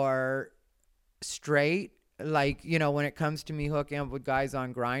or straight. Like, when it comes to me hooking up with guys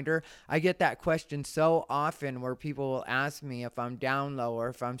on Grindr, I get that question so often, where people will ask me if I'm down low or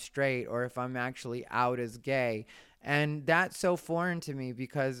if I'm straight or if I'm actually out as gay. And that's so foreign to me,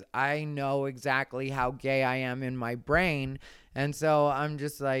 because I know exactly how gay I am in my brain. And so I'm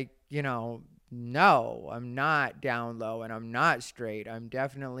just like, no, I'm not down low and I'm not straight. I'm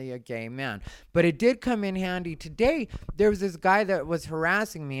definitely a gay man. But it did come in handy. Today, there was this guy that was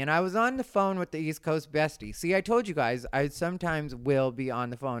harassing me, and I was on the phone with the East Coast bestie. See, I told you guys, I sometimes will be on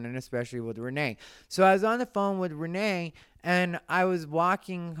the phone, and especially with Renee. So I was on the phone with Renee, and I was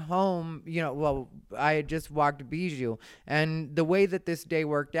walking home, I had just walked Bijou. And the way that this day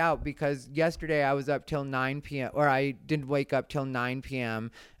worked out, because yesterday I was up till 9 p.m., or I didn't wake up till 9 p.m.,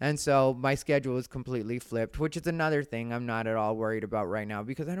 and so my schedule was completely flipped, which is another thing I'm not at all worried about right now,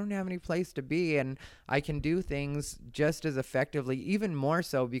 because I don't have any place to be, and I can do things just as effectively, even more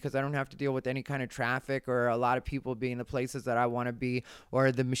so, because I don't have to deal with any kind of traffic or a lot of people being the places that I want to be,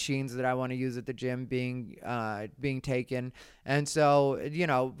 or the machines that I want to use at the gym being taken. And so,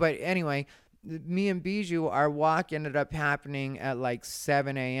 but anyway, me and Bijou, our walk ended up happening at like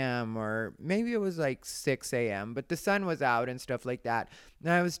 7 a.m. or maybe it was like 6 a.m., but the sun was out and stuff like that.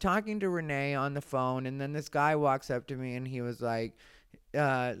 And I was talking to Renee on the phone, and then this guy walks up to me, and he was like,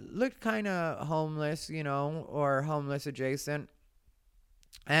 looked kind of homeless, or homeless adjacent.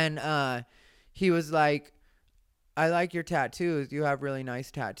 And he was like, I like your tattoos. You have really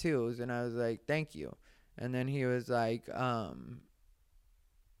nice tattoos. And I was like, thank you. And then he was like,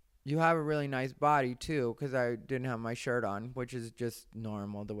 you have a really nice body too, because I didn't have my shirt on, which is just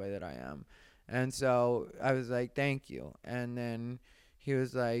normal the way that I am. And so I was like, thank you. And then he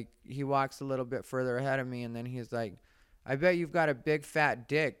was like, he walks a little bit further ahead of me, and then he's like, I bet you've got a big fat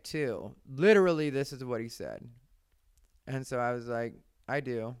dick too. Literally, this is what he said. And so I was like, I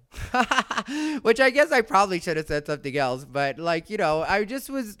do. Which I guess I probably should have said something else, but I just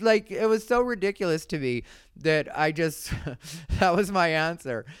was like, it was so ridiculous to me that I just, that was my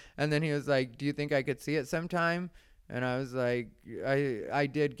answer. And then he was like, do you think I could see it sometime? And I was like, I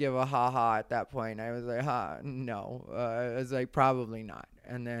did give a ha at that point. I was like, no. I was like, probably not.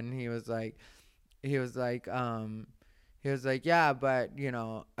 And then he was like, he was like, yeah, but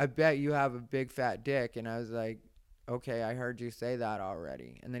I bet you have a big fat dick. And I was like, okay, I heard you say that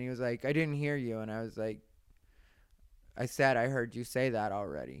already. And then he was like, I didn't hear you. And I was like, I said I heard you say that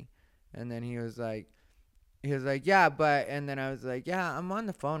already. And then he was like, yeah, but, and then I was like, yeah, I'm on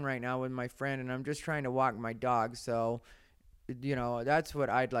the phone right now with my friend and I'm just trying to walk my dog. So, that's what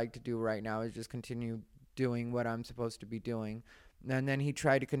I'd like to do right now, is just continue doing what I'm supposed to be doing. And then he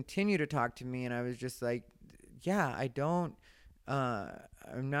tried to continue to talk to me and I was just like, yeah,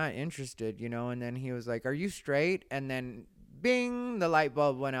 I'm not interested, And then he was like, are you straight? And then bing, the light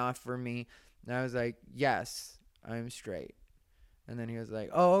bulb went off for me. And I was like, yes, I'm straight. And then he was like,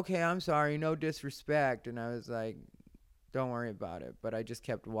 oh, okay, I'm sorry, no disrespect. And I was like, don't worry about it. But I just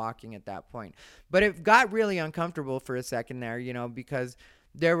kept walking at that point. But it got really uncomfortable for a second there, because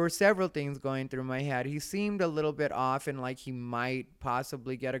there were several things going through my head. He seemed a little bit off and like he might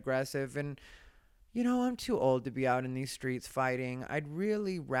possibly get aggressive. And, I'm too old to be out in these streets fighting. I'd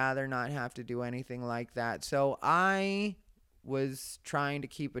really rather not have to do anything like that. So I was trying to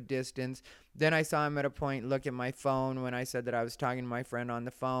keep a distance. Then I saw him at a point look at my phone when I said that I was talking to my friend on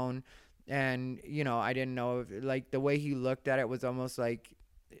the phone. And, I didn't know if, like, the way he looked at it was almost like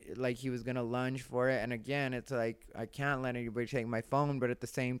he was going to lunge for it. And again, it's like, I can't let anybody take my phone. But at the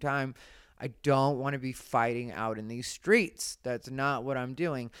same time, I don't want to be fighting out in these streets. That's not what I'm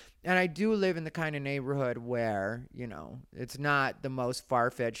doing. And I do live in the kind of neighborhood where, it's not the most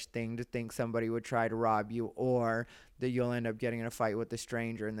far-fetched thing to think somebody would try to rob you or that you'll end up getting in a fight with a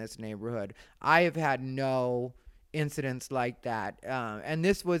stranger in this neighborhood. I have had no incidents like that. And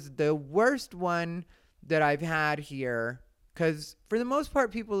this was the worst one that I've had here. Because for the most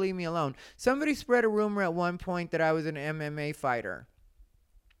part, people leave me alone. Somebody spread a rumor at one point that I was an MMA fighter.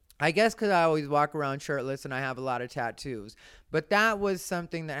 I guess because I always walk around shirtless and I have a lot of tattoos. But that was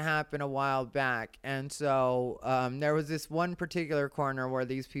something that happened a while back. And so there was this one particular corner where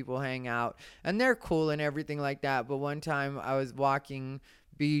these people hang out. And they're cool and everything like that. But one time I was walking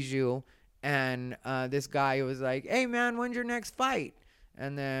Bijou and this guy was like, hey, man, when's your next fight?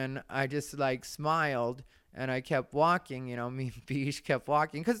 And then I just like smiled. And I kept walking, me and Bish kept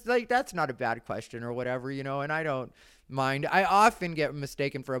walking. Because, like, that's not a bad question or whatever, and I don't mind. I often get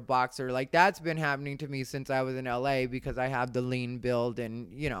mistaken for a boxer. Like, that's been happening to me since I was in LA because I have the lean build.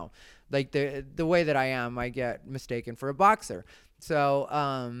 And, like, the way that I am, I get mistaken for a boxer. So,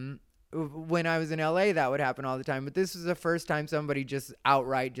 when I was in LA, that would happen all the time. But this was the first time somebody just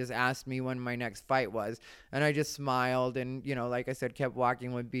outright just asked me when my next fight was. And I just smiled and, like I said, kept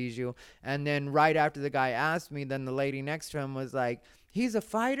walking with Bijou. And then right after the guy asked me, then the lady next to him was like, he's a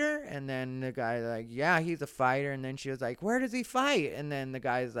fighter? And then the guy like, yeah, he's a fighter. And then she was like, where does he fight? And then the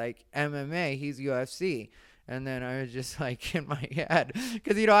guy's like, MMA, he's UFC. And then I was just like in my head,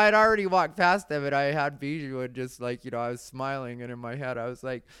 because, I had already walked past them and I had Bijou and just like, I was smiling. And in my head, I was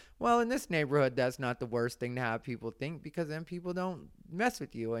like, well, in this neighborhood, that's not the worst thing to have people think because then people don't mess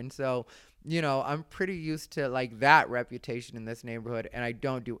with you. And so, I'm pretty used to like that reputation in this neighborhood and I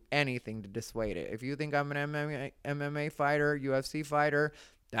don't do anything to dissuade it. If you think I'm an MMA fighter, UFC fighter,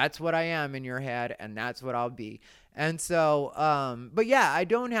 that's what I am in your head and that's what I'll be. And so, but yeah, I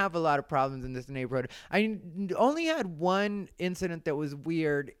don't have a lot of problems in this neighborhood. I only had one incident that was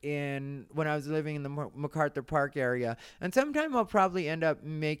weird when I was living in the MacArthur Park area. And sometime I'll probably end up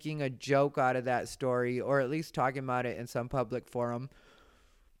making a joke out of that story or at least talking about it in some public forum.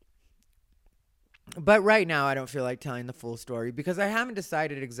 But right now, I don't feel like telling the full story because I haven't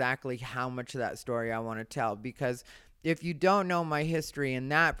decided exactly how much of that story I want to tell because if you don't know my history in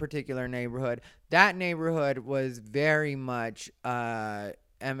that particular neighborhood, that neighborhood was very much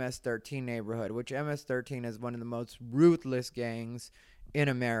MS-13 neighborhood, which MS-13 is one of the most ruthless gangs in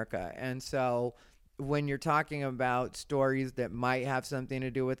America. And so when you're talking about stories that might have something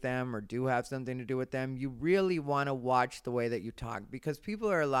to do with them or do have something to do with them, you really want to watch the way that you talk because people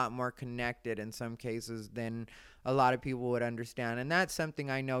are a lot more connected in some cases than a lot of people would understand. And that's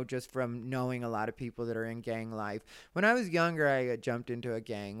something I know just from knowing a lot of people that are in gang life. When I was younger, I jumped into a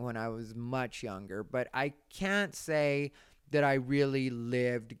gang when I was much younger, but I can't say that I really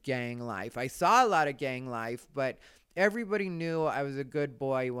lived gang life. I saw a lot of gang life, but everybody knew I was a good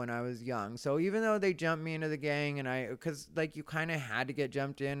boy when I was young. So even though they jumped me into the gang because like you kind of had to get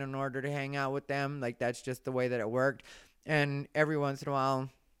jumped in order to hang out with them, like that's just the way that it worked. And every once in a while,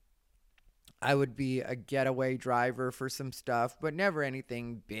 I would be a getaway driver for some stuff, but never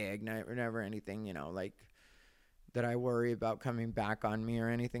anything big, never anything, like that I worry about coming back on me or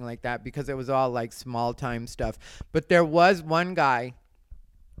anything like that because it was all like small time stuff. But there was one guy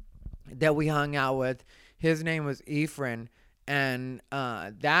that we hung out with. His name was Ephraim, And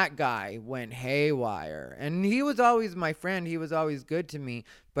that guy went haywire. And he was always my friend. He was always good to me.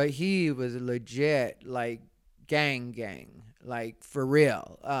 But he was legit, like, gang. Like, for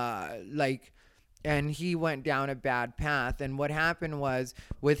real. And he went down a bad path. And what happened was,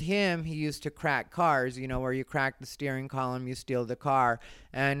 with him, he used to crack cars, where you crack the steering column, you steal the car.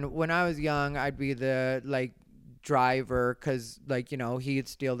 And when I was young, I'd be the, like, driver, because, like, he'd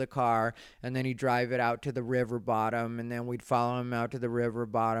steal the car, and then he'd drive it out to the river bottom, and then we'd follow him out to the river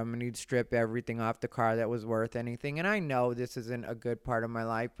bottom, and he'd strip everything off the car that was worth anything. And I know this isn't a good part of my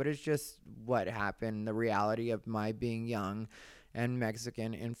life, but it's just what happened, the reality of my being young and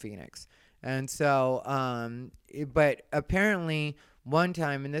Mexican in Phoenix. And so, but apparently one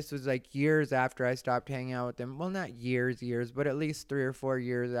time, and this was like years after I stopped hanging out with them. Well, not years, but at least 3 or 4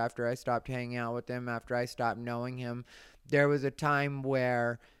 years after I stopped hanging out with him, after I stopped knowing him, there was a time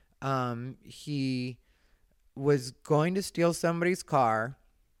where he was going to steal somebody's car,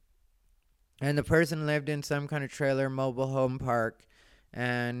 and the person lived in some kind of trailer mobile home park,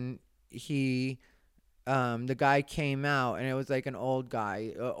 and the guy came out, and it was like an old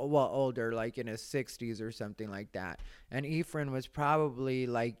guy, older, like in his 60s or something like that. And Ephraim was probably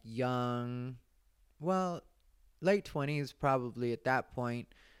like young, well, late 20s probably at that point.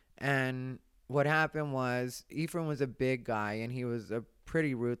 And what happened was, Ephraim was a big guy, and he was a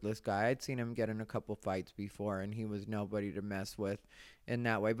pretty ruthless guy. I'd seen him get in a couple fights before, and he was nobody to mess with in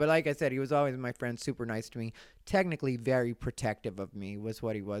that way. But like I said, he was always my friend, super nice to me, technically very protective of me was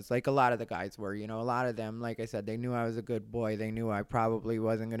what he was. Like a lot of the guys were, a lot of them, like I said, they knew I was a good boy. They knew I probably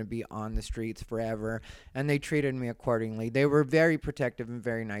wasn't going to be on the streets forever, and they treated me accordingly. They were very protective and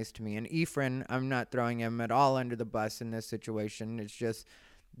very nice to me. And Ephraim, I'm not throwing him at all under the bus in this situation. It's just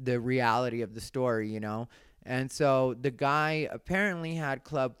the reality of the story, And so the guy apparently had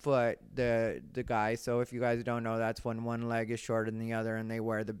club foot, the guy. So if you guys don't know, that's when one leg is shorter than the other, and they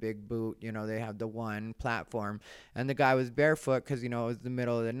wear the big boot. They have the one platform. And the guy was barefoot because, it was the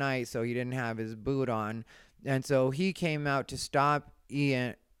middle of the night, so he didn't have his boot on. And so he came out to stop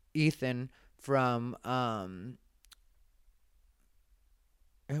Ethan from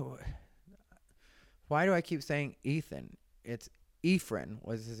why do I keep saying Ethan? It's Ephraim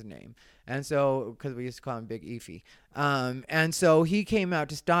was his name. And so, because we used to call him Big Ephie. And so he came out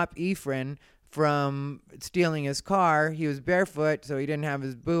to stop Ephraim from stealing his car. He was barefoot, so he didn't have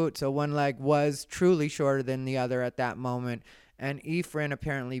his boot. So one leg was truly shorter than the other at that moment. And Ephraim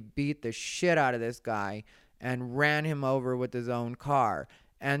apparently beat the shit out of this guy and ran him over with his own car.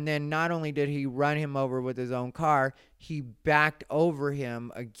 And then not only did he run him over with his own car, he backed over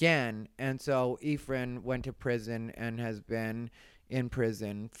him again. And so Ephraim went to prison and has been in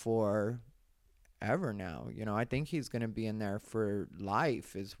prison for ever now. I think he's going to be in there for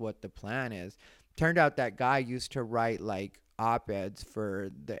life is what the plan is. Turned out that guy used to write like op-eds for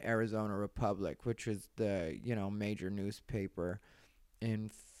the Arizona Republic, which is the, major newspaper in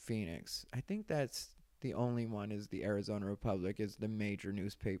Phoenix. I think that's the only one, is the Arizona Republic is the major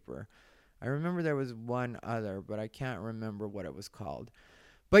newspaper. I remember there was one other, but I can't remember what it was called.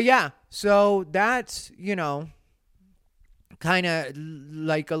 But yeah, so that's, kind of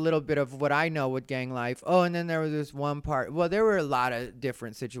like a little bit of what I know with gang life. Oh, and then there was this one part. Well, there were a lot of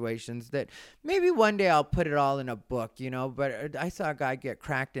different situations that maybe one day I'll put it all in a book, But I saw a guy get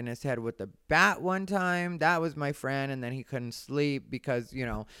cracked in his head with a bat one time. That was my friend. And then he couldn't sleep because,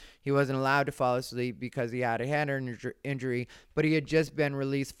 he wasn't allowed to fall asleep because he had a head injury. But he had just been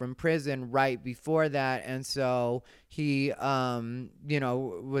released from prison right before that. And so he,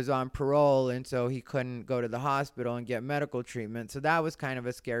 was on parole. And so he couldn't go to the hospital and get medical treatment. So that was kind of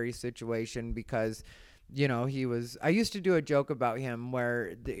a scary situation because, I used to do a joke about him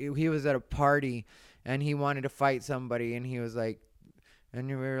where he was at a party and he wanted to fight somebody, and he was like, and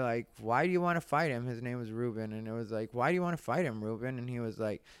we were like, why do you want to fight him? His name was Ruben. And it was like, why do you want to fight him, Ruben? And he was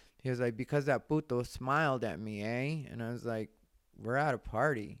like, because that puto smiled at me, eh? And I was like, we're at a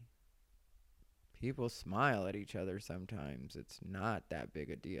party. People smile at each other sometimes. It's not that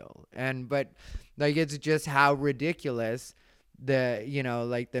big a deal. But like, it's just how ridiculous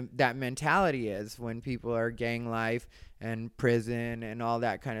that mentality is when people are gang life and prison and all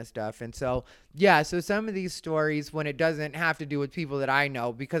that kind of stuff. And so, yeah, so some of these stories, when it doesn't have to do with people that I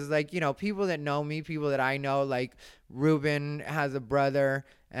know, because like, people that know me, people that I know, like Ruben has a brother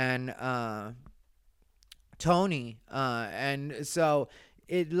and Tony. And so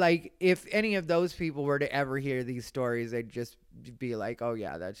it, like, if any of those people were to ever hear these stories, they'd just be like, oh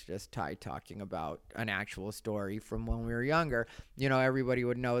yeah, that's just Ty talking about an actual story from when we were younger. Everybody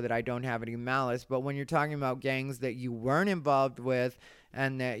would know that I don't have any malice. But when you're talking about gangs that you weren't involved with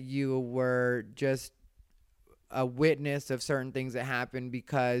and that you were just a witness of certain things that happen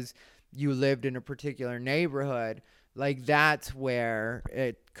because you lived in a particular neighborhood, like that's where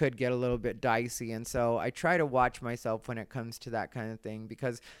it could get a little bit dicey. And so I try to watch myself when it comes to that kind of thing,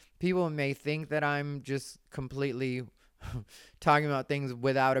 because people may think that I'm just completely talking about things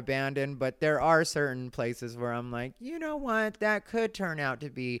without abandon, but there are certain places where I'm like, you know what, that could turn out to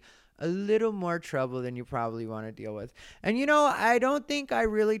be a little more trouble than you probably want to deal with. And I don't think I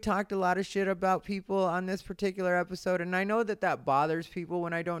really talked a lot of shit about people on this particular episode, and I know that that bothers people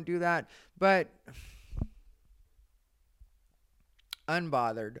when I don't do that, but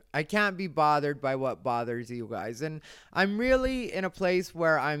unbothered. I can't be bothered by what bothers you guys. And I'm really in a place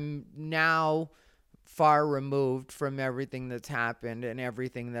where I'm now far removed from everything that's happened and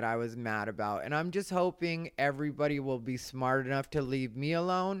everything that I was mad about. And I'm just hoping everybody will be smart enough to leave me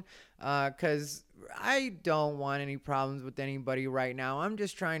alone, because I don't want any problems with anybody right now. I'm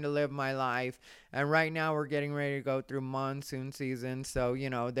just trying to live my life. And right now we're getting ready to go through monsoon season. So,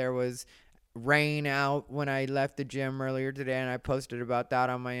 there was rain out when I left the gym earlier today, and I posted about that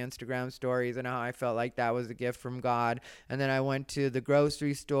on my Instagram stories and how I felt like that was a gift from God. And then I went to the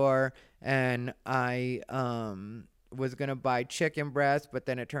grocery store and I was gonna buy chicken breast, but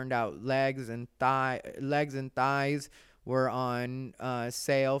then it turned out legs and thighs were on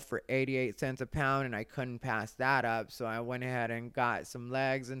sale for 88 cents a pound, and I couldn't pass that up, so I went ahead and got some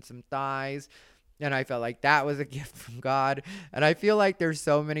legs and some thighs. And I felt like that was a gift from God. And I feel like there's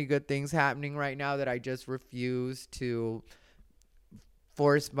so many good things happening right now that I just refuse to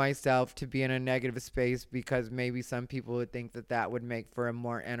force myself to be in a negative space, because maybe some people would think that that would make for a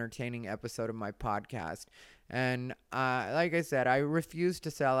more entertaining episode of my podcast. And like I said, I refuse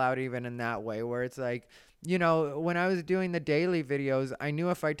to sell out even in that way, where it's like, when I was doing the daily videos, I knew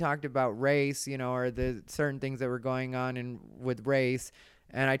if I talked about race, or the certain things that were going on with race,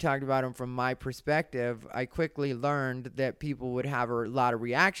 and I talked about them from my perspective, I quickly learned that people would have a lot of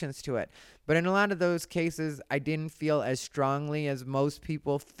reactions to it. But in a lot of those cases, I didn't feel as strongly as most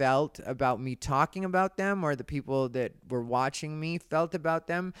people felt about me talking about them, or the people that were watching me felt about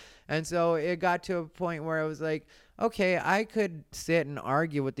them. And so it got to a point where I was like, okay, I could sit and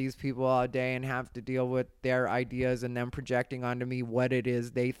argue with these people all day and have to deal with their ideas and them projecting onto me what it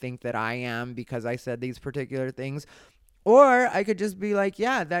is they think that I am because I said these particular things. Or I could just be like,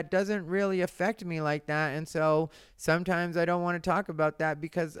 yeah, that doesn't really affect me like that. And so sometimes I don't want to talk about that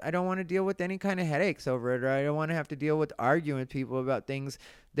because I don't want to deal with any kind of headaches over it, or I don't want to have to deal with arguing with people about things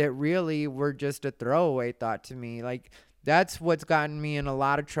that really were just a throwaway thought to me. Like, that's what's gotten me in a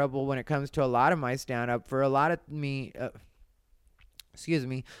lot of trouble when it comes to a lot of my stand-up. For a lot of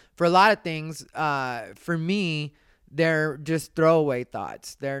for a lot of things, for me, they're just throwaway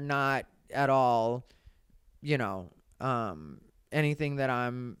thoughts. They're not at all, anything that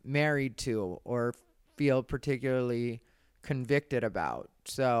I'm married to or feel particularly convicted about.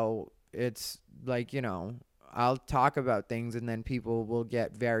 So it's like, I'll talk about things and then people will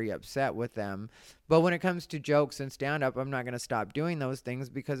get very upset with them. But when it comes to jokes and stand-up, I'm not going to stop doing those things,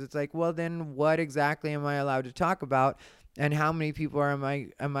 because it's like, well, then what exactly am I allowed to talk about? And how many people am I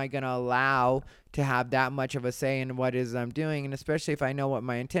going to allow to have that much of a say in what it is I'm doing? And especially if I know what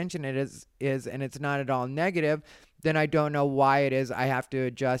my intention is and it's not at all negative, then I don't know why it is I have to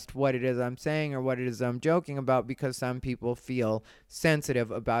adjust what it is I'm saying or what it is I'm joking about, because some people feel sensitive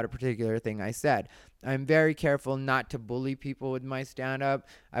about a particular thing I said. I'm very careful not to bully people with my stand-up.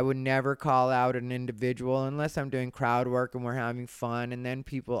 I would never call out an individual unless I'm doing crowd work and we're having fun, and then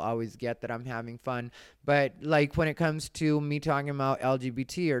people always get that I'm having fun. But like when it comes to me talking about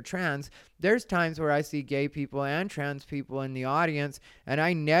LGBT or trans, there's times where I see gay people and trans people in the audience, and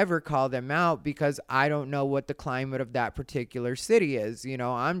I never call them out because I don't know what the climate of that particular city is.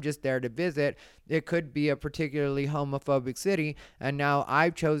 I'm just there to visit. It could be a particularly homophobic city, and now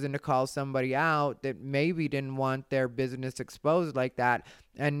I've chosen to call somebody out that maybe didn't want their business exposed like that,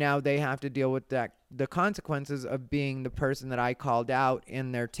 and now they have to deal with the consequences of being the person that I called out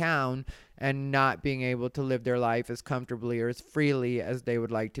in their town and not being able to live their life as comfortably or as freely as they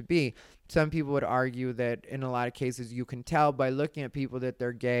would like to be. Some people would argue that in a lot of cases you can tell by looking at people that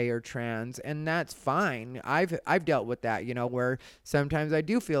they're gay or trans, and that's fine. I've dealt with that, where sometimes I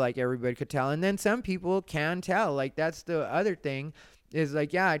do feel like everybody could tell, and then some people can tell. Like, that's the other thing is,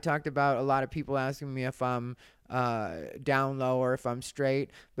 like, yeah, I talked about a lot of people asking me if I'm down low or if I'm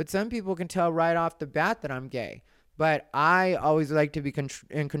straight, but some people can tell right off the bat that I'm gay. But I always like to be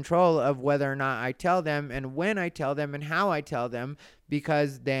in control of whether or not I tell them and when I tell them and how I tell them,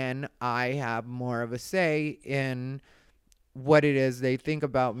 because then I have more of a say in what it is they think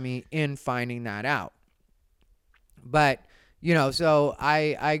about me in finding that out. But, So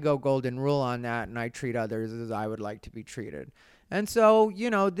I go golden rule on that, and I treat others as I would like to be treated. And so,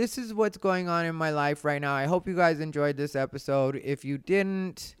 this is what's going on in my life right now. I hope you guys enjoyed this episode. If you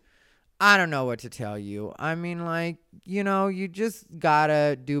didn't, I don't know what to tell you. I mean, you just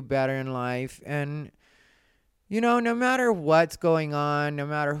gotta do better in life. And, no matter what's going on, no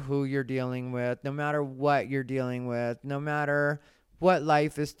matter who you're dealing with, no matter what you're dealing with, no matter what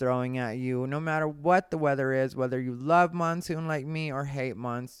life is throwing at you, no matter what the weather is, whether you love monsoon like me or hate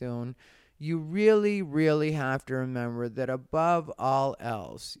monsoon, you really, really have to remember that above all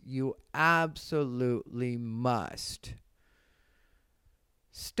else, you absolutely must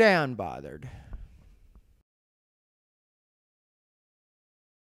stay unbothered.